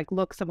 it just like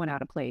looks somewhat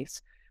out of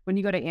place. When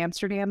you go to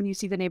Amsterdam and you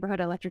see the neighborhood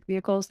electric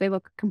vehicles, they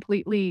look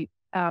completely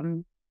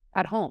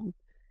at home.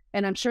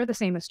 And I'm sure the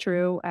same is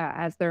true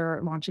as they're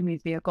launching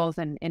these vehicles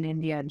in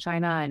India and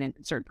China and in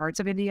certain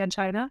parts of India and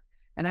China.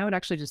 And I would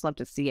actually just love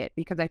to see it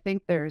because I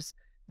think there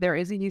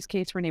is a use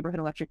case for neighborhood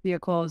electric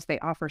vehicles. They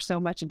offer so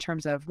much in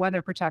terms of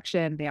weather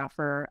protection. They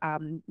offer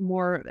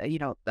more,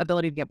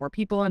 ability to get more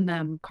people in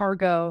them,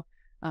 cargo,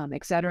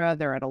 et cetera.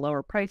 They're at a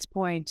lower price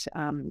point.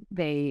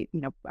 They,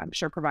 I'm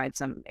sure provide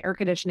some air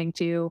conditioning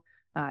too,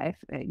 if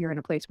you're in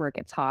a place where it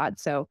gets hot.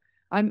 So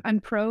I'm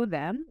pro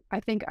them. I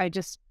think I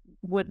just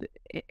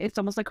it's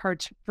almost like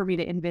hard for me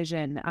to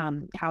envision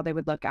how they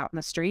would look out in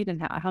the street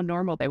and how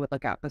normal they would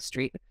look out in the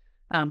street.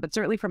 But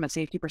certainly from a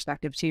safety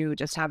perspective too,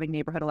 just having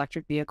neighborhood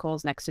electric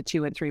vehicles next to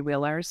 2- and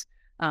 3-wheelers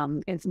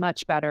is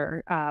much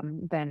better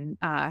than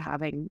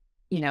having,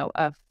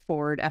 a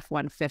Ford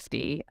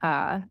F-150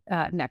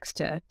 next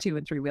to 2-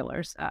 and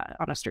 3-wheelers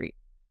on a street.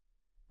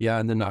 Yeah,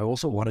 and then I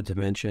also wanted to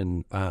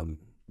mention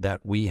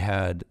that we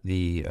had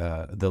the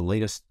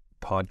latest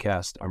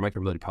podcast, our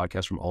micromobility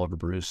podcast from Oliver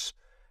Bruce,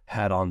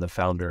 had on the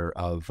founder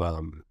of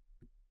oh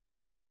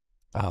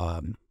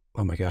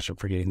my gosh, I'm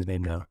forgetting the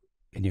name now.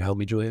 Can you help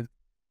me, Julia?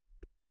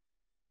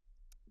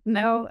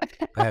 No.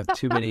 I have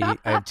too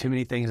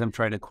many things I'm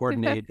trying to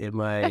coordinate in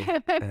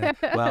my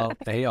well,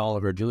 hey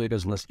Oliver, Julia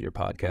doesn't listen to your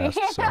podcast.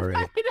 Sorry.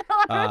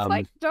 I was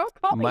like, don't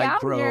call me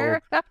out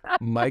here.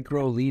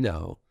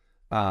 Microlino.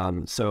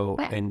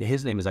 And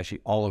his name is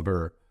actually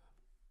Oliver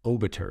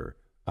Obiter.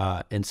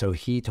 And so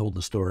he told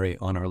the story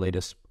on our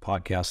latest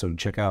podcast. So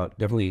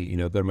definitely,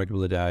 go to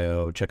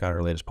micromobility.io, check out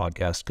our latest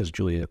podcast because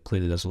Julia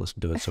clearly doesn't listen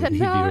to it. So many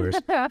viewers.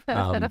 But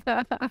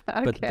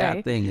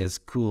that thing is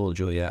cool,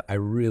 Julia. I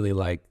really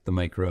like the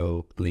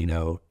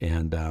Microlino.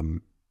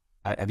 And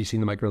have you seen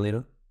the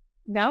Microlino?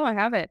 No, I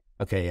haven't.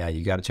 Okay, yeah,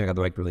 you got to check out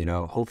the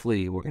Microlino.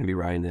 Hopefully, we're going to be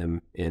riding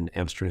them in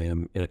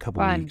Amsterdam in a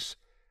couple weeks.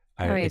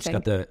 It's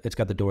got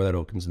the door that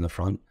opens in the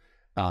front.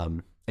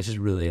 It's just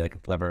really like a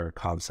clever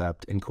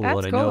concept and cool.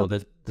 That's and I know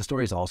that the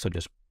story is also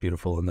just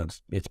beautiful, and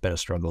it's been a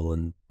struggle,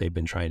 and they've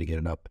been trying to get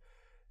it up,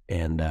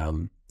 and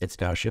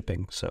it's now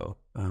shipping. So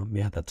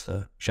yeah, that's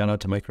a shout out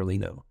to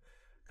Microlino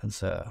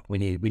because we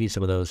need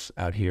some of those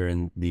out here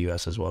in the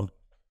US as well.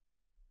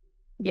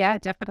 Yeah,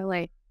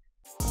 definitely.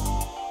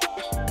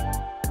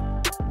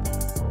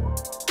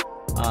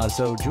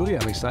 So Julia,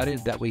 I'm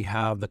excited that we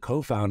have the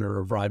co-founder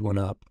of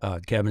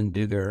Ride1Up, Kevin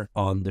Duggar,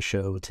 on the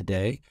show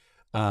today.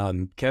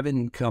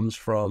 Kevin comes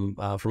from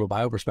a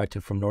bio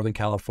perspective from Northern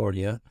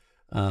California,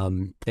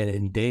 and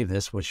in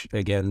Davis, which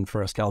again,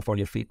 for us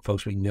California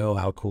folks, we know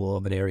how cool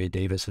of an area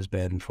Davis has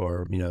been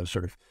for,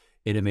 sort of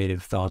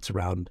innovative thoughts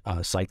around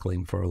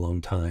cycling for a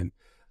long time.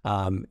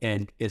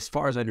 And as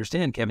far as I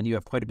understand, Kevin, you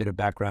have quite a bit of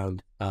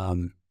background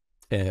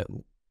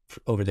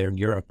over there in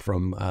Europe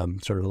from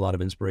sort of a lot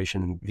of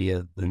inspiration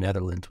via the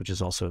Netherlands, which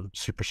is also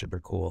super, super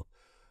cool.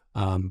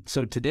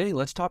 So today,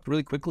 let's talk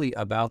really quickly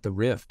about the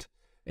Rift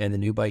and the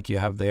new bike you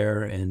have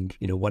there and,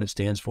 what it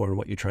stands for and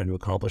what you're trying to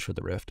accomplish with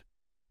the Rift.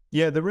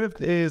 Yeah, the Rift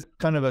is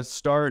kind of a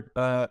start.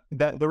 That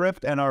the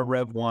Rift and our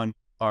Rev 1,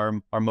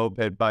 our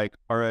moped bike,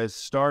 are a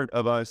start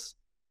of us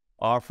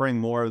offering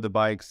more of the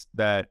bikes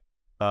that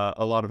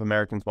a lot of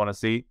Americans want to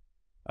see,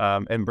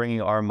 and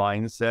bringing our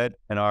mindset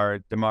and our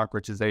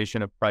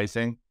democratization of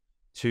pricing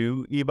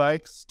to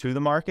e-bikes to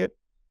the market.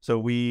 So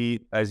we,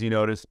 as you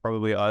notice,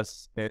 probably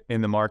us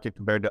in the market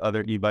compared to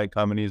other e-bike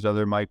companies,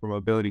 other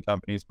micromobility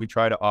companies, we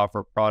try to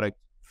offer product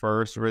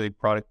first, really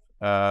product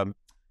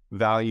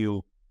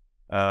value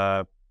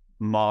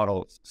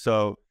models.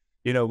 So,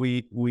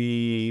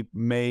 we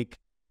make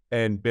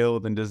and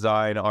build and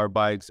design our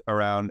bikes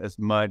around as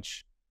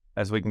much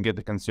as we can get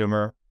the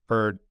consumer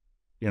per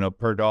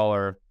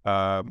dollar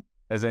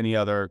as any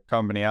other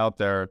company out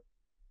there.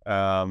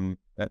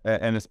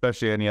 And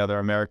especially any other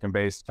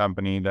American-based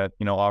company that,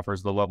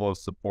 offers the level of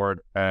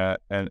support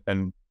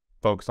and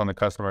focus on the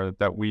customer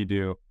that we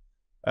do.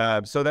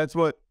 So that's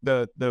what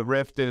the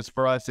Rift is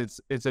for us.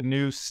 It's a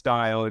new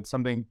style. It's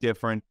something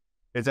different.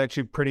 It's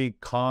actually pretty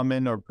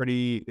common, or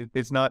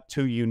it's not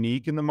too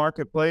unique in the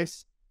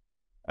marketplace,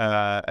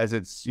 as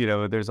it's,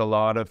 there's a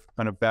lot of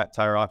kind of fat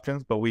tire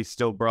options, but we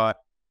still brought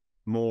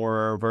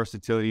more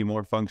versatility,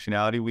 more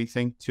functionality, we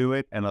think, to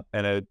it, and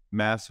a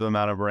massive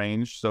amount of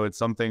range. So it's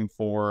something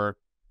for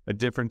a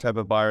different type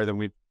of buyer than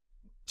we've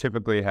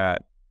typically had.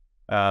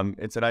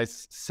 It's a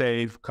nice,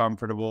 safe,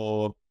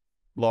 comfortable,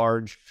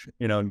 large,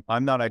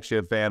 I'm not actually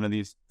a fan of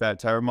these fat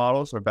tire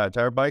models or fat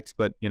tire bikes,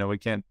 but we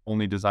can't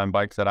only design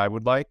bikes that I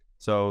would like.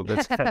 So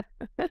that's so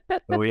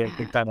we have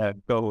to kind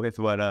of go with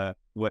what a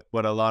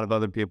lot of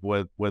other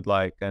people would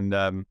like.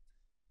 And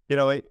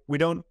we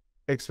don't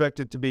expect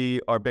it to be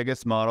our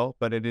biggest model,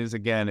 but it is,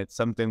 again, it's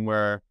something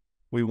where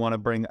we want to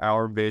bring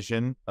our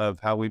vision of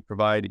how we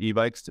provide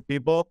e-bikes to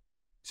people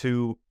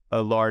to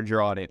a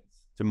larger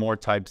audience, to more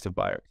types of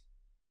buyers.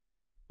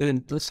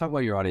 And let's talk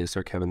about your audience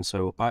there, Kevin.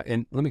 So,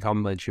 and let me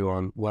compliment you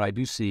on what I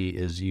do see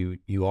is you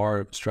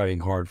are striving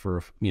hard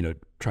for,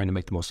 trying to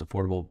make the most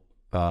affordable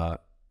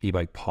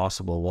e-bike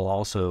possible, while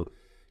also,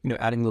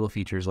 adding little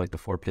features like the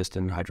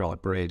 4-piston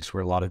hydraulic brakes,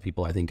 where a lot of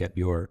people, I think, at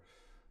your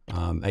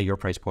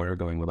price point are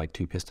going with like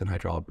 2-piston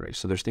hydraulic brakes.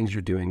 So there's things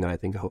you're doing that I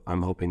think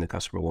I'm hoping the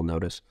customer will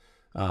notice.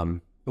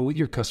 But with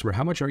your customer,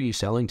 how much are you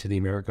selling to the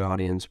American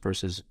audience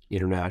versus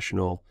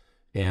international?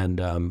 And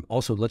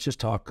also, let's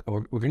just talk,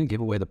 we're going to give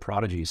away the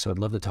Prodigy. So I'd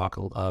love to talk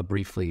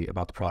briefly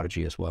about the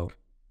Prodigy as well.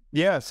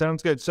 Yeah,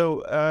 sounds good.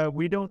 So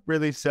we don't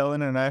really sell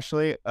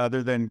internationally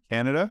other than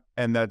Canada,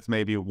 and that's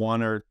maybe 1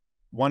 to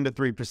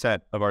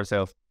 3% of our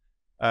sales.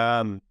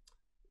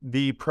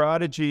 The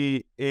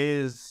Prodigy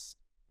is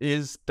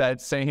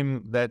that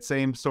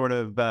same sort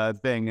of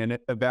thing, and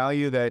a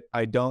value that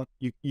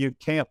you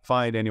can't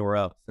find anywhere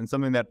else, and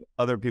something that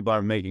other people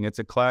are making. It's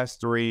a Class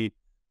 3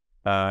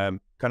 kind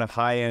of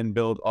high-end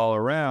build all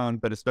around,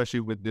 but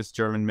especially with this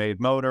German-made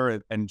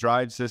motor and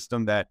drive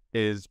system that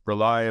is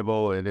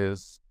reliable. It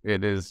is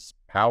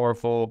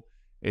powerful.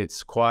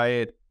 It's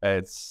quiet.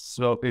 It's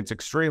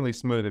extremely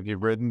smooth if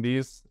you've ridden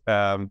these,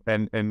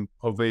 and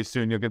hopefully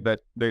soon you'll get the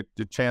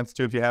chance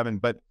to if you haven't.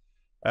 But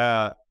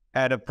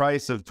at a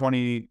price of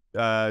 $23.95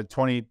 or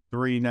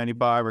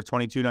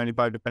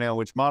 $22.95, depending on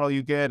which model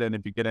you get, and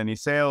if you get any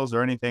sales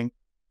or anything,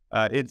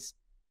 it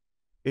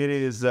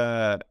is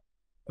a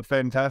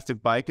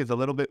fantastic bike. It's a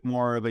little bit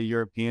more of a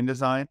European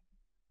design.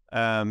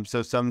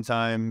 So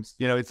sometimes,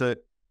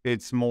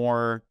 it's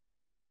more,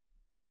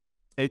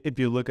 if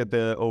you look at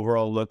the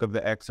overall look of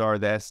the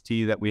XR, the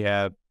ST that we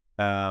have,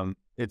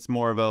 it's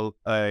more of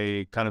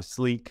a kind of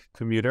sleek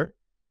commuter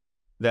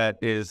that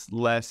is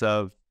less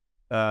aligned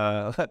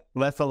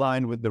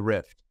with the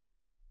Rift.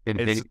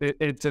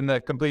 It's in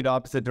the complete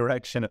opposite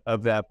direction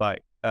of that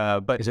bike.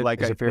 But is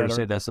it fair to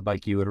say that's the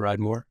bike you would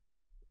ride more?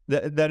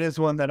 That is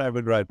one that I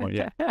would ride more.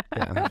 Yeah.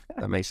 Yeah,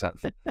 that makes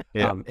sense.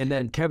 Yeah. And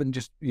then Kevin,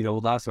 just,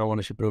 last I want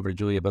to ship it over to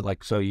Julia, but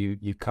so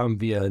you come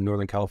via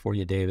Northern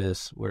California,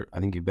 Davis, where I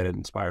think you've been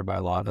inspired by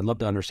a lot. I'd love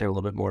to understand a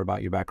little bit more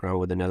about your background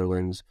with the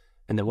Netherlands,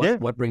 and then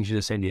what brings you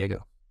to San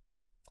Diego?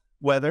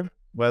 Weather.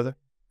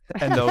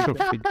 And that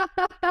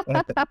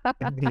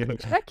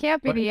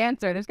can't be the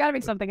answer. There's got to be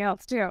something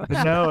else too.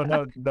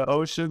 No, the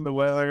ocean, the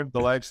weather,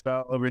 the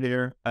lifestyle over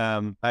here.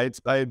 I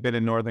had been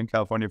in Northern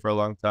California for a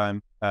long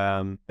time,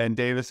 and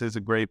Davis is a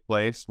great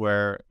place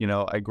where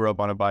I grew up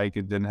on a bike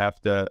and didn't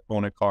have to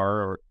own a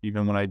car, or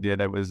even when I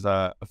did, it was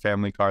a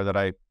family car that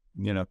I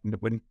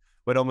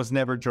would almost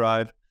never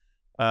drive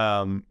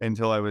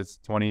until I was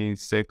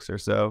 26 or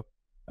so,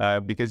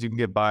 because you can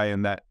get by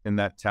in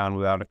that town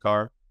without a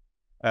car.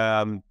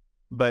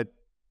 But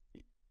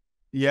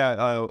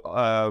yeah,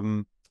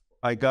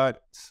 I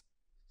got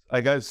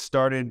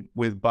started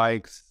with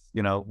bikes.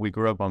 We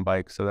grew up on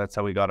bikes, so that's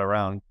how we got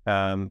around.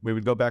 We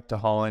would go back to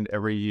Holland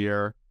every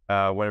year,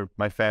 where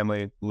my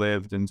family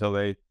lived until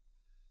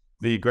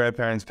the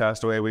grandparents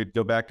passed away. We'd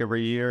go back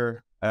every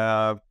year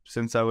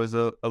since I was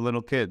a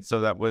little kid.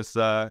 So that was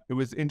it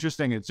was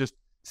interesting. It's just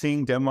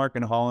seeing Denmark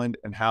and Holland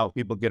and how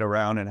people get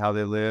around and how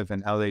they live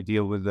and how they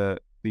deal with the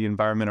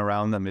environment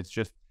around them.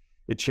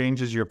 It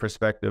changes your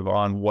perspective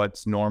on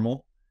what's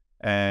normal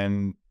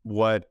and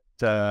what's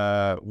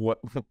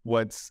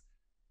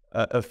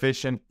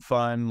efficient,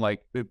 fun.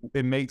 Like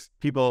it makes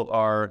people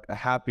are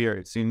happier,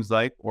 it seems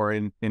like, or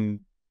in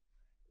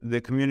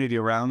the community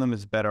around them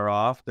is better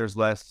off. There's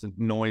less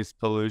noise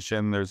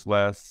pollution. There's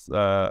less,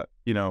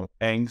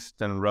 angst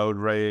and road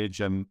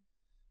rage and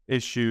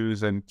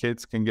issues, and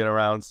kids can get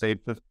around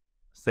safely.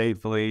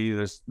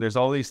 There's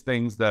all these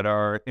things that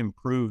are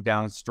improved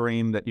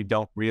downstream that you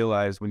don't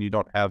realize when you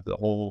don't have the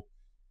whole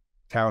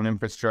town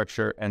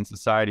infrastructure and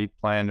society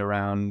planned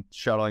around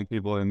shuttling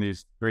people in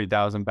these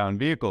 3,000-pound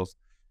vehicles.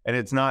 And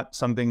it's not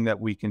something that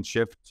we can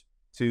shift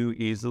to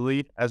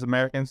easily as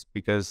Americans,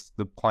 because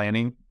the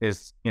planning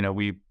is,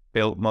 we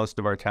built most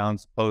of our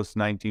towns post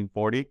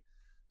 1940,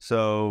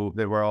 so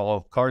they were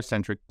all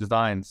car-centric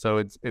design. So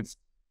it's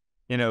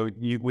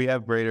we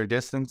have greater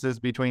distances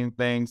between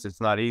things.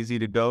 It's not easy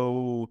to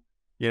go.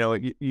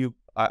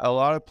 a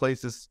lot of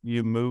places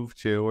you move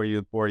to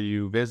or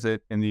you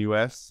visit in the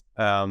U.S.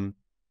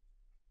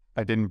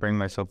 I didn't bring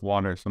myself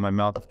water, so my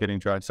mouth is getting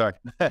dry. Sorry.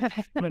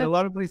 But a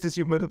lot of places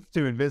you move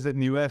to and visit in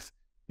the U.S.,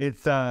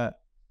 it's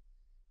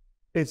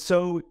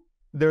so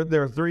there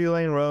are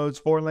 3-lane roads,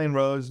 4-lane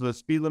roads. The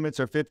speed limits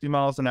are 50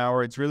 miles an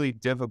hour. It's really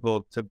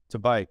difficult to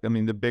bike. I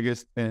mean, the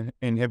biggest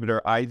inhibitor,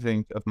 I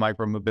think, of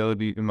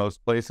micromobility in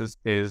most places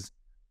is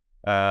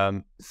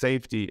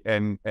safety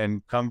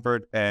and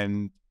comfort.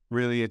 And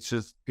really, it's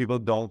just people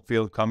don't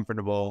feel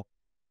comfortable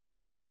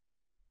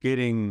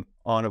getting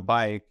on a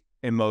bike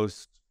in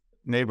most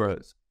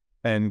neighborhoods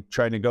and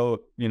trying to go,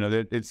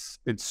 it's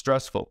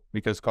stressful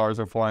because cars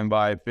are flying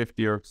by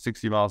 50 or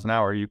 60 miles an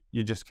hour. You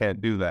just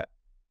can't do that.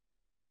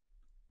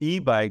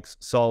 E-bikes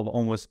solve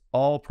almost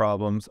all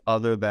problems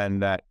other than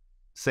that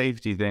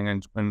safety thing.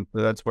 And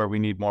that's where we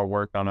need more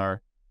work on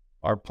our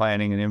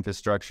planning and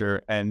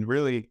infrastructure. And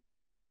really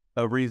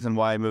a reason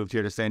why I moved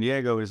here to San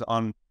Diego is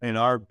in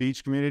our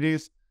beach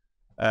communities,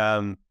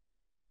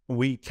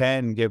 we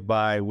can get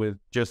by with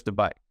just a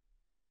bike.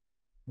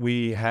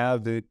 We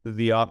have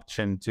the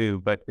option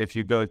too, but if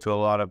you go to a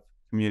lot of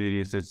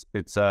communities,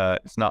 it's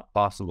not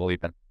possible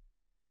even.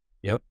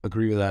 Yep,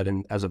 agree with that.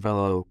 And as a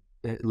fellow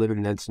living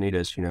in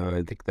Encinitas,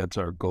 I think that's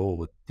our goal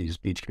with these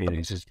beach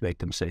communities is to make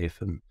them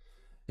safe. And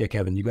yeah,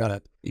 Kevin, you got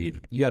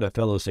a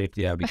fellow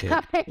safety advocate.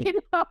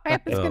 I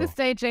was going to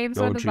say, James,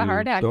 when does the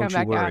hard hat come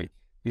back on?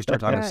 You start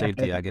talking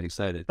safety, I get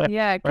excited.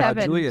 Yeah,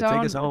 Kevin, Julia,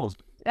 take us home.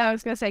 I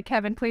was going to say,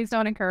 Kevin, please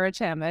don't encourage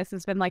him. This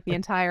has been like the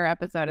entire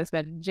episode has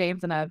been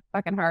James in a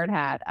fucking hard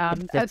hat.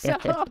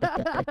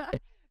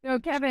 No,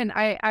 Kevin,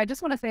 I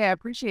just want to say I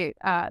appreciate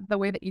the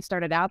way that you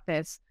started out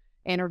this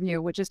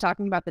interview, which is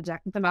talking about the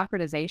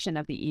democratization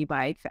of the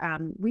e-bike.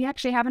 We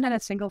actually haven't had a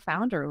single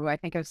founder who I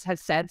think has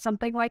said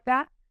something like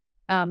that.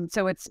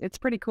 So it's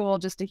pretty cool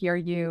just to hear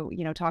you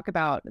talk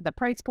about the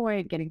price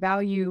point, getting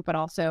value, but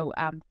also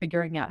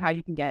figuring out how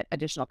you can get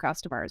additional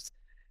customers.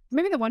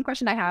 Maybe the one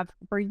question I have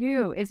for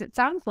you is it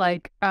sounds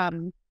like,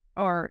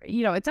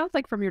 it sounds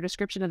like from your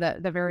description of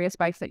the various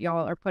bikes that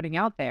y'all are putting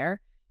out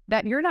there,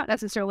 that you're not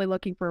necessarily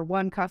looking for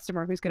one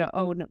customer who's going to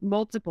own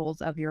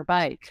multiples of your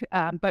bike,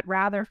 but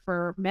rather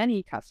for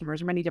many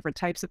customers, many different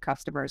types of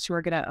customers who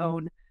are going to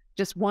own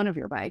just one of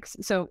your bikes.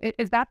 So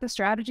is that the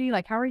strategy?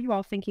 Like, how are you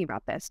all thinking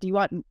about this? Do you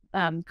want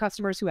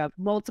customers who have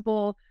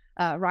multiple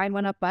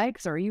Ride1Up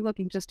bikes, or are you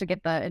looking just to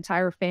get the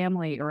entire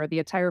family or the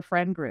entire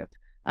friend group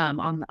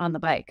on the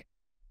bike?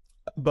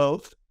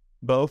 Both.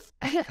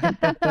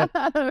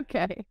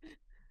 Okay.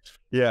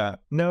 Yeah.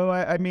 No,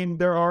 I mean,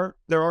 there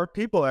are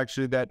people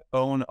actually that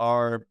own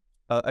our,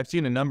 I've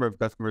seen a number of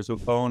customers who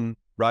own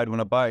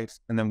Ride1Up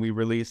bikes, and then we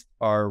released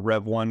our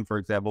Rev1, for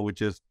example,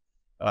 which is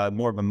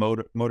more of a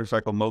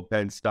motorcycle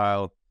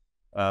moped-style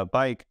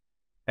bike.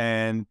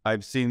 And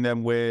I've seen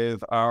them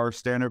with our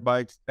standard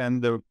bikes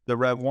and the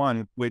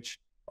Rev1, which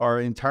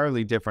are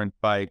entirely different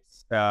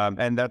bikes.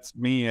 And that's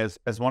me as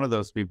one of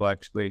those people,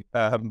 actually.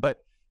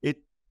 But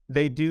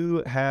they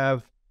do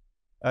have,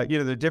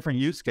 the different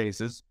use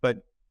cases, but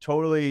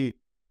totally,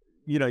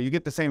 you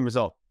get the same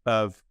result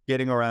of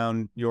getting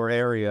around your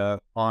area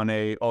on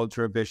a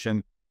ultra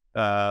efficient,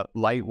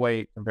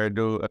 lightweight compared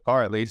to a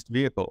car, at least,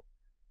 vehicle.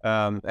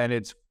 And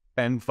it's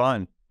been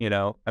fun,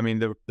 I mean,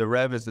 the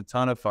Rev is a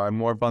ton of fun,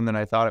 more fun than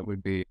I thought it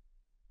would be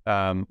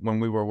when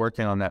we were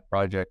working on that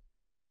project.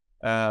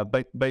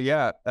 But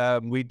yeah,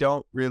 we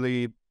don't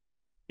really,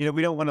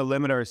 we don't want to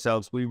limit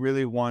ourselves. We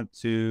really want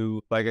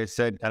to, like I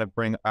said, kind of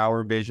bring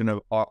our vision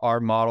of our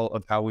model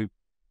of how we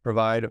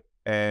provide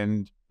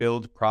and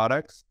build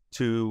products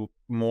to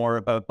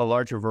more of a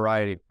larger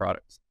variety of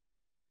products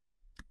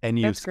and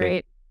use. That's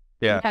great.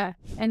 Yeah.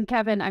 And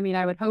Kevin, I mean,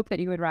 I would hope that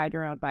you would ride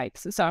your own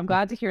bikes. So I'm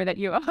glad to hear that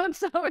you own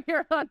some of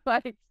your own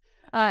bikes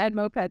and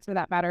mopeds for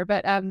that matter.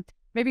 But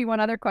maybe one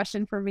other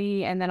question for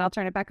me, and then I'll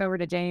turn it back over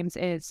to James,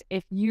 is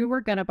if you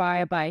were going to buy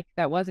a bike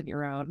that wasn't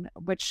your own,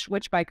 which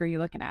bike are you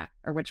looking at,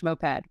 or which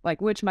moped,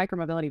 like which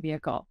micromobility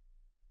vehicle?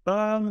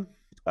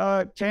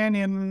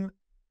 Canyon,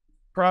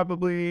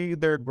 probably.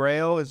 Their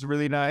Grail is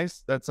really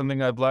nice. That's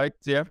something I've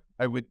liked. Yeah,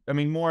 I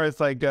mean, more as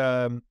like,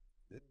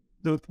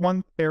 the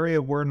one area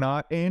we're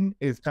not in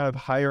is kind of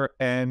higher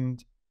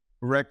end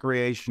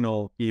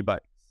recreational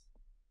e-bikes.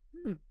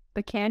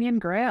 The Canyon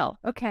Grail.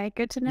 Okay,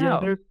 good to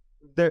know.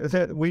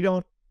 Yeah, we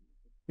don't,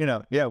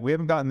 we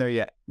haven't gotten there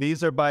yet.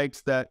 These are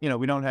bikes that,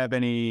 we don't have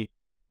any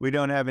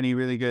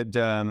really good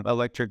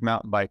electric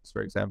mountain bikes,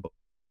 for example.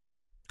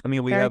 I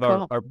mean, we have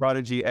our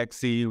Prodigy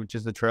XC, which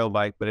is a trail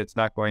bike, but it's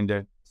not going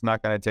to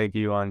take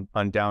you on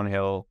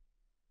downhill,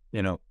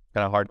 kind of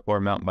hardcore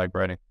mountain bike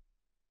riding.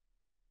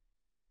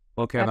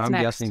 Well, Kevin, I'm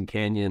guessing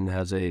Canyon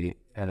has a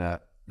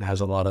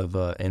lot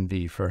of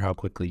envy for how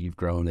quickly you've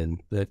grown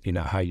and that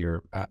how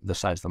you're the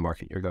size of the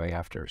market you're going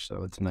after.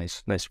 So it's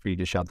nice for you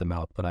to shout them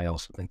out. But I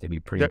also think they'd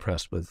be pretty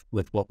impressed with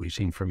what we've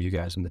seen from you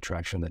guys and the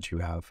traction that you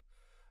have.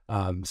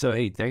 So,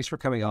 hey, thanks for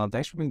coming on.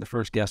 Thanks for being the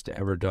first guest to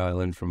ever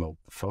dial in from a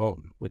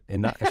phone.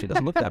 And not, actually, it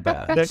doesn't look that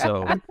bad.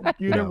 So,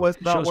 Computer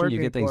was not shows when working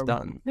you get things for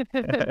done.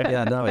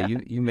 Yeah, no,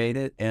 you made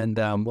it. And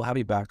we'll have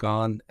you back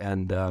on.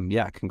 And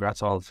yeah,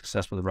 congrats on all the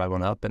success with the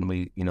Ride1Up. And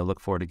we, look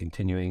forward to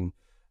continuing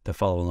to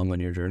follow along on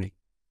your journey.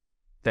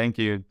 Thank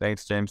you.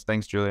 Thanks, James.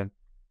 Thanks, Julian.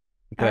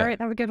 Okay. All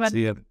right. Have a good one.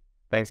 See you.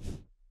 Thanks.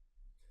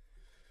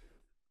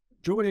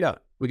 Julia,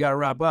 we got to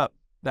wrap up.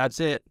 That's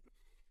it.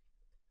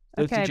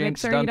 Okay, make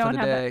sure you don't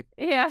have it.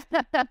 Yeah.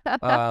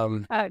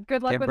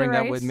 Good luck can't with bring the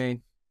race. that with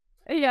me.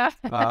 Yeah.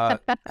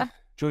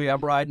 Julia,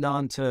 I'm riding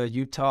on to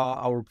Utah.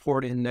 I'll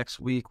report in next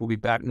week. We'll be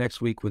back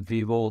next week with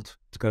VVolt.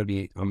 It's going to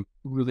be, I'm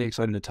really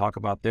excited to talk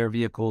about their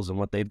vehicles and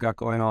what they've got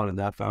going on and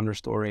that founder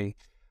story.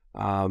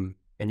 And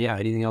yeah,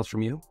 anything else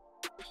from you?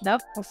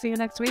 Nope. We'll see you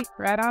next week.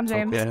 Right on,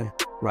 James. Okay.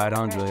 Right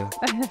on, Julia.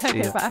 See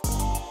ya.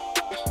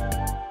 Bye.